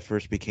the internet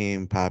first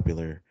became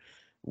popular.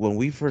 When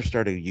we first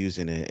started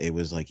using it, it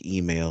was like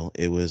email.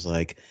 It was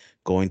like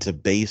going to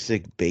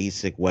basic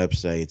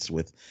websites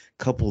with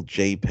couple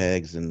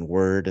JPEGs and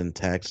Word and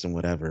text and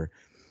whatever.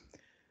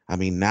 I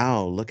mean,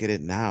 now look at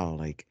it now,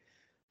 like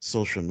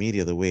social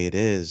media the way it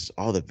is,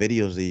 all the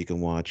videos that you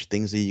can watch,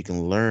 things that you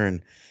can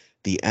learn,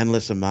 the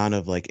endless amount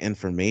of like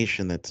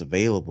information that's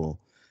available.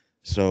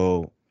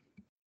 So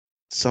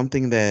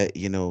something that,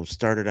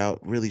 started out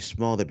really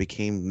small that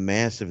became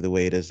massive the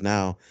way it is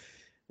now,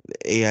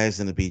 AI is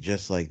going to be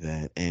just like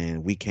that.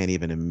 And we can't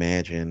even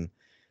imagine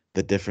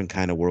the different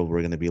kind of world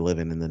we're going to be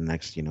living in the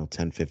next,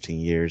 10, 15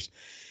 years.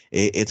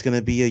 It's going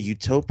to be a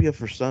utopia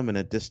for some and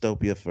a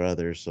dystopia for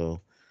others.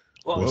 So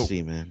we'll Well, Whoa.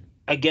 see, man.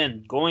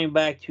 again, going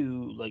back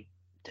to like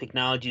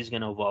technology is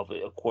gonna evolve.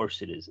 Of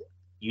course it is.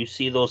 You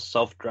see those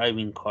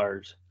self-driving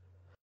cars.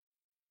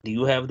 Do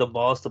you have the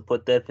balls to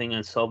put that thing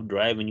on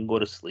self-drive and you go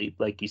to sleep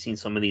like you seen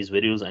some of these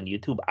videos on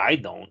YouTube? I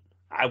don't.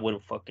 I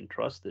wouldn't fucking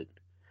trust it.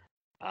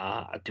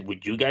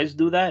 Would you guys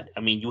do that? I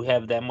mean, you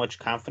have that much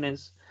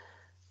confidence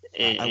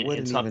I in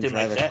wouldn't even something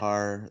drive like a that?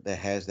 car that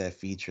has that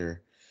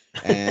feature.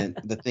 And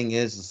the thing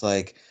is, it's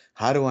like,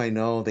 how do I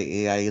know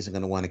the AI isn't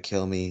going to want to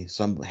kill me?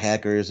 Some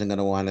hacker isn't going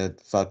to want to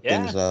fuck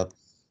things Yeah. up.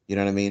 You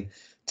know what I mean?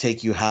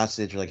 Take you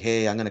hostage, like,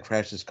 hey, I'm going to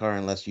crash this car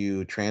unless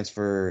you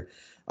transfer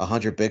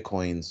 100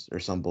 bitcoins or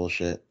some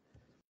bullshit.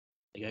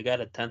 Like I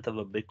got a tenth of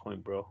a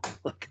Bitcoin, bro.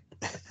 Look,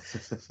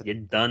 you're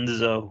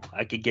donezo.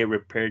 I could get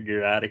repaired.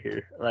 You're out of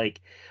here.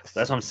 Like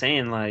that's what I'm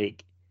saying.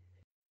 Like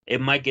it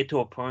might get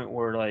to a point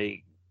where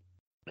like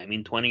I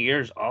mean 20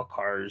 years all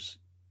cars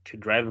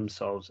could drive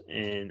themselves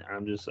and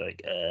I'm just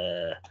like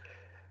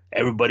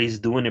everybody's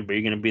doing it but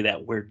you're gonna be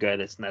that weird guy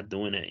that's not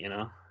doing it, you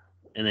know?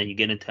 And then you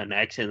get into an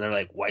accident, they're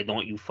like, why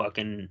ain't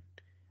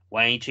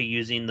you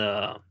using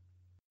the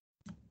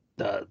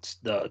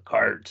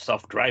car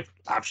self drive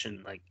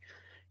option, like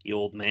you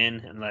old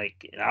man? And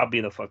like I'll be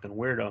the fucking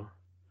weirdo.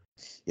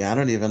 Yeah, I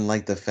don't even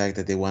like the fact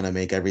that they want to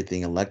make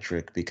everything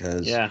electric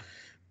because Yeah.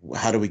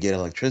 how do we get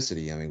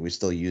electricity? I mean, we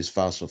still use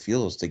fossil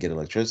fuels to get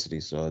electricity,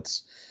 so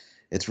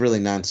it's really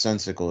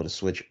nonsensical to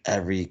switch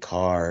every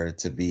car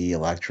to be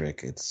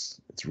electric.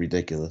 It's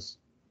ridiculous.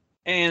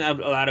 And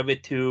a lot of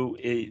it too,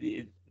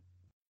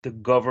 the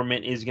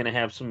government is gonna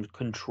have some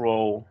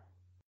control.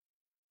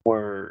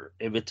 Or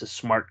if it's a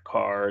smart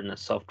car and a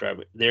self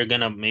driver, they're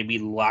gonna maybe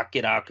lock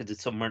it out because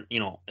it's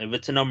if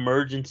it's an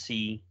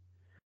emergency,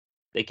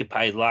 they could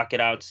probably lock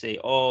it out. Say,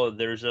 oh,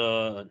 there's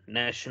a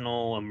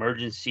national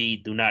emergency,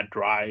 do not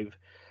drive.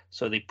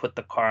 so they put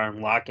the car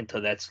on lock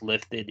until that's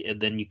lifted, and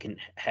then you can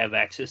have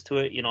access to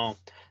it.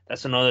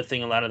 That's another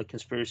thing a lot of the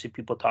conspiracy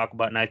people talk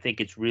about, and I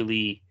think it's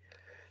really,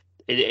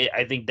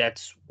 I think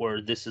that's where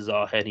this is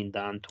all heading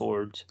down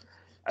towards.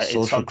 It's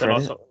Social something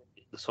credit. also,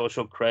 the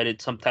social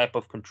credit, some type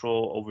of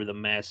control over the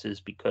masses,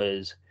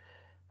 because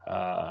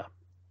uh,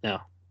 no,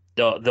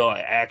 they'll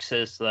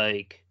access,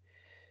 like,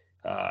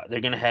 they're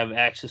gonna have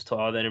access to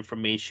all that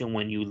information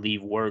when you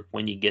leave work,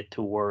 when you get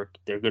to work.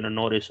 They're gonna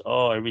notice,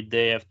 oh, every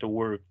day after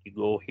work you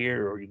go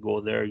here or you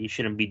go there. You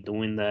shouldn't be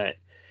doing that.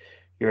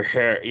 Your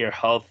hair, your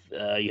health,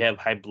 you have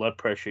high blood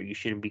pressure. You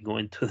shouldn't be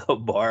going to the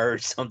bar or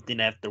something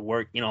after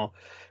work.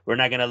 We're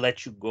not gonna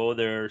let you go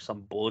there or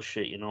some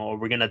bullshit. Or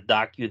we're gonna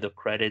dock you the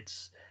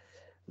credits,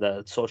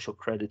 the social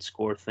credit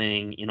score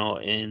thing.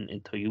 And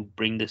until you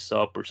bring this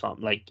up or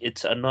something. Like,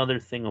 it's another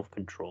thing of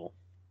control.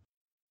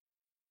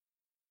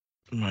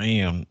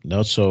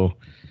 No, so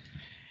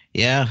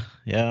yeah,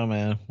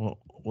 man.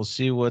 We'll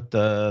see what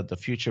the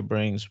future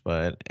brings,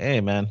 but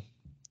hey, man,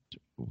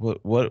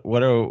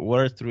 what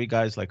are three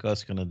guys like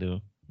us gonna do?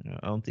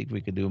 I don't think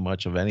we could do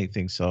much of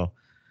anything. So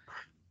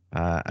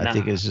I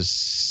think Nah, it's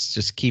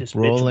just keep just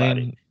bitch about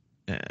it.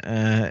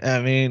 rolling.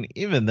 I mean,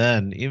 even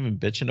then, even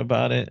bitching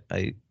about it,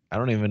 I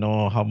don't even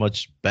know how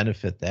much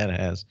benefit that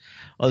has,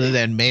 other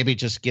than maybe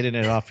just getting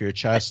it off your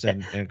chest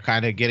and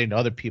kind of getting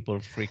other people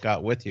to freak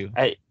out with you.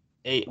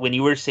 When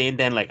you were saying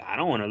then, like, I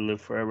don't want to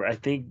live forever, I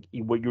think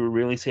what you were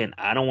really saying,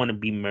 I don't want to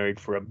be married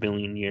for 1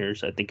 billion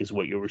years, I think is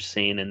what you were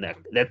saying. And that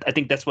I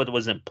think that's what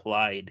was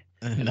implied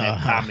in No,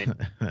 that comment.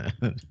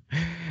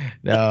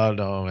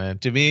 no, man.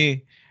 To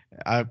me,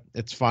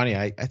 it's funny.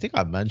 I think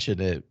I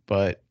mentioned it,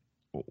 but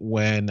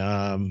when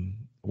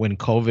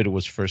COVID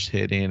was first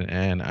hitting,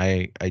 and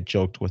I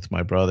joked with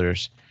my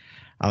brothers,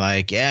 I'm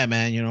like, yeah,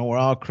 man, we're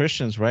all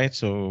Christians, right?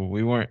 So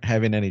we weren't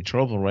having any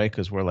trouble, right?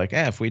 Because we're like,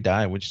 if we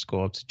die, we just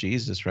go up to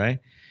Jesus, right?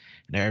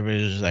 And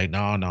everybody's just like,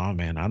 no,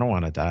 man, I don't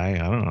want to die.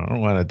 I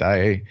don't want to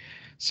die.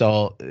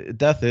 So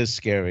death is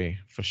scary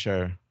for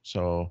sure.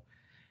 So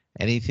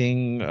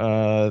anything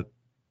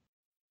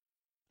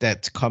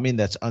that's coming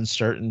that's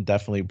uncertain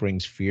definitely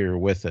brings fear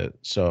with it.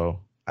 So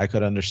I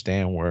could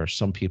understand where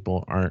some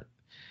people aren't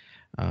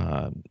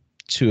um,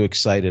 too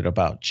excited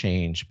about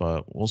change,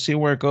 but we'll see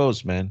where it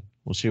goes, man.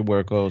 We'll see where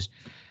it goes.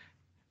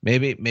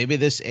 Maybe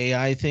this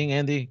AI thing,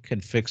 Andy,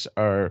 can fix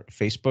our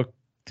Facebook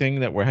thing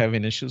that we're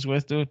having issues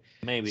with, dude. So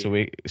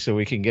Maybe.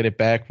 we can get it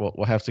back. We'll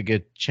have to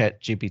get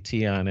Chat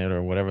GPT on it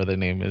or whatever the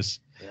name is.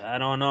 I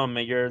don't know,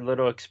 man. Your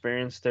little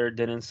experience there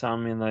didn't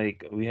sound me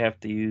like we have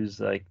to use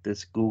like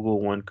this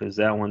Google one, because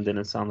that one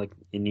didn't sound like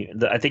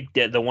I think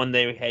the one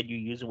they had you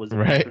using was the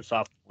Right.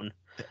 Microsoft one.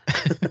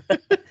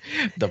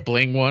 The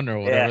Bling one or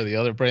Yeah. whatever the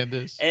other brand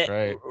is. and,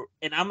 Right.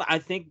 and I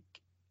think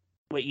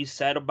what you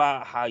said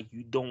about how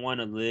you don't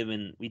want to live,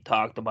 and we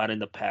talked about in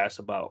the past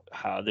about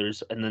how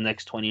there's in the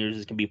next 20 years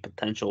there's gonna be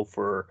potential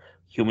for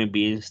human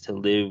beings to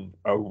live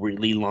a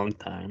really long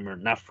time, or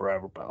not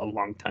forever but a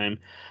long time.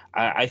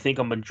 I think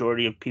a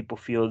majority of people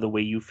feel the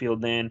way you feel,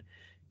 Dan,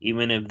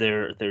 even if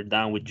they're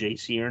down with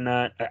JC or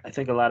not. I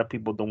think a lot of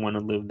people don't want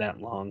to live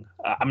that long.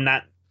 I'm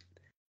not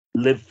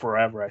live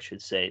forever, I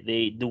should say.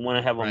 They do want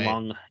to have a Right.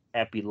 long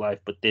happy life,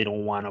 but they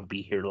don't want to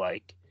be here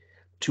like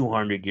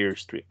 200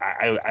 years.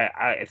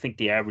 I think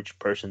the average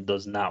person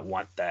does not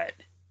want that.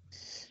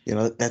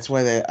 That's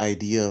why that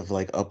idea of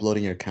like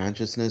uploading your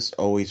consciousness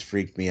always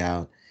freaked me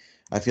out.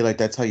 I feel like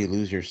that's how you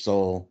lose your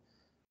soul.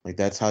 Like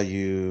that's how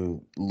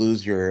you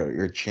lose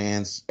your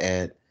chance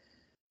at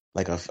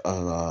like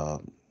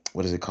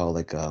what is it called?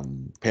 Like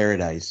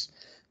paradise,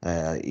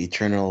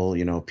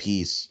 eternal,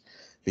 peace.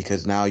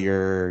 Because now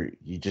you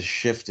just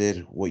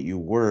shifted what you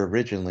were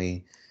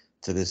originally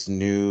to this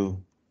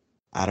new,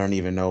 I don't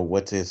even know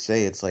what to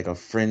say. It's like a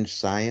fringe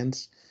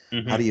science. How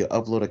Hmm. do you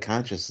upload a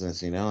consciousness?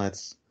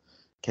 That's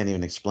can't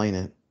even explain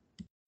it.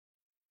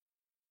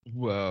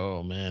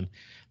 Whoa, man.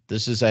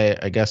 This is, I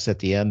guess, at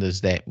the end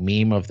is that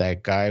meme of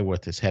that guy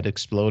with his head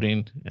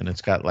exploding, and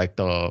it's got like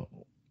the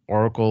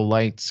oracle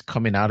lights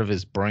coming out of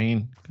his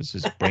brain because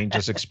his brain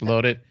just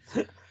exploded.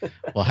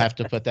 We'll have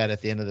to put that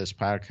at the end of this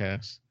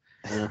podcast.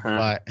 Uh-huh.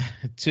 But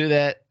to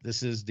that,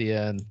 this is the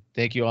end.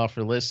 Thank you all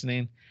for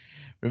listening.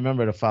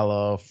 Remember to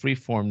follow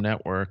Freeform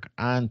Network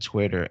on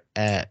Twitter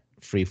at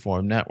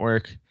Freeform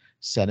Network.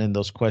 Send in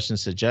those question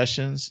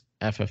suggestions,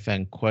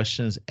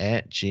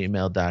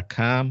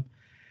 ffnquestions@gmail.com.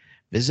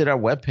 Visit our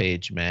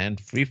webpage, man,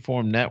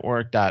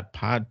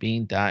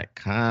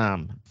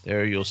 freeformnetwork.podbean.com.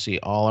 There you'll see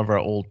all of our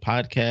old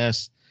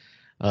podcasts,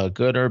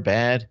 good or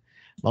bad.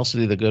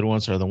 Mostly the good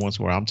ones are the ones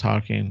where I'm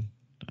talking.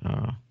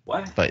 Uh,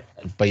 What? but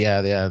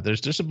yeah,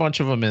 there's a bunch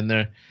of them in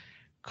there.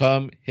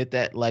 Come hit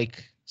that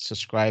like,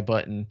 subscribe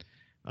button.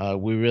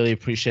 We really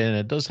appreciate it.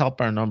 It does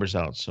help our numbers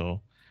out,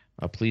 so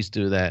please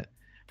do that.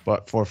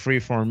 But for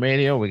Freeform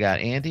Radio, we got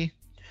Andy.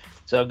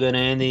 So good,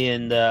 Andy.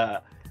 And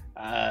uh,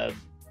 I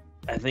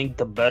think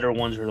the better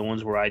ones are the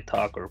ones where I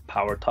talk or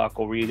power talk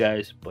over you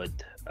guys. But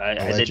I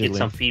did get Allegedly.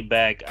 some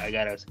feedback. I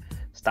gotta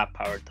stop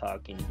power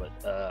talking, but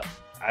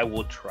I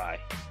will try.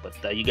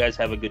 But you guys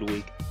have a good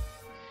week.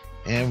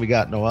 And we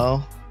got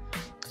Noel.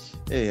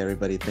 Hey,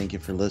 everybody. Thank you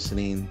for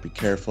listening. Be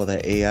careful of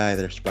that AI.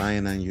 They're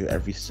spying on you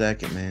every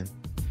second, man.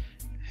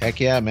 Heck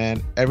yeah,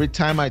 man. Every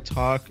time I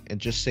talk and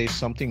just say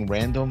something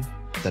random,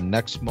 the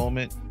next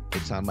moment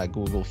it's on my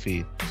Google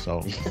feed.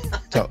 So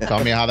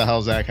tell me how the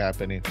hell's that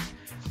happening.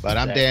 But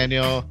I'm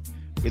Daniel.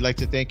 We'd like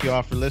to thank you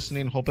all for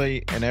listening. Hope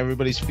in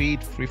everybody's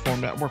feed,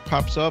 Freeform Network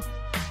pops up.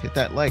 Hit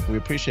that like. We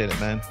appreciate it,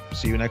 man.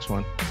 See you next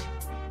one.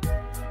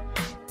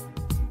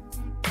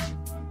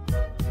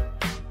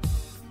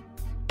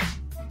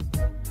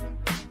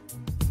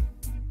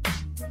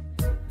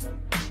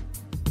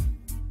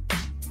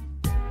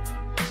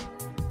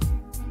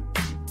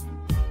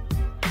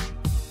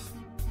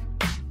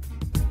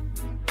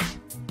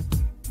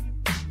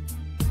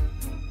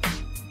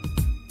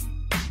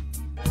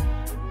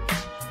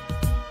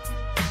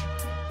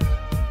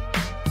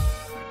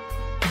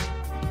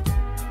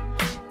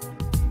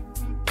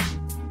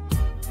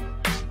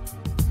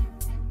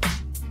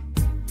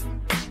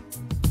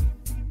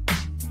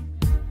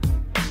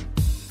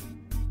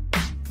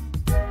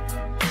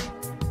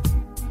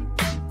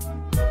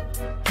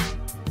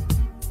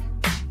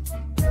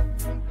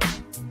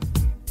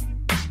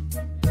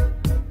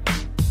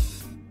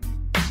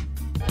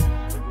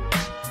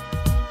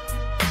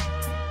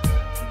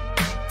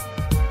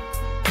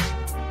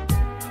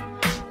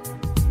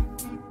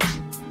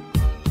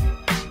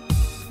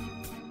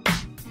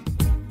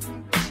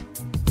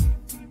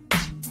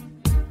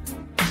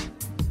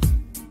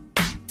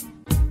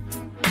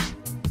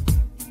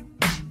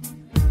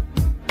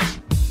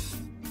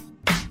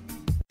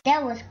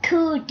 That was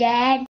cool, Dad.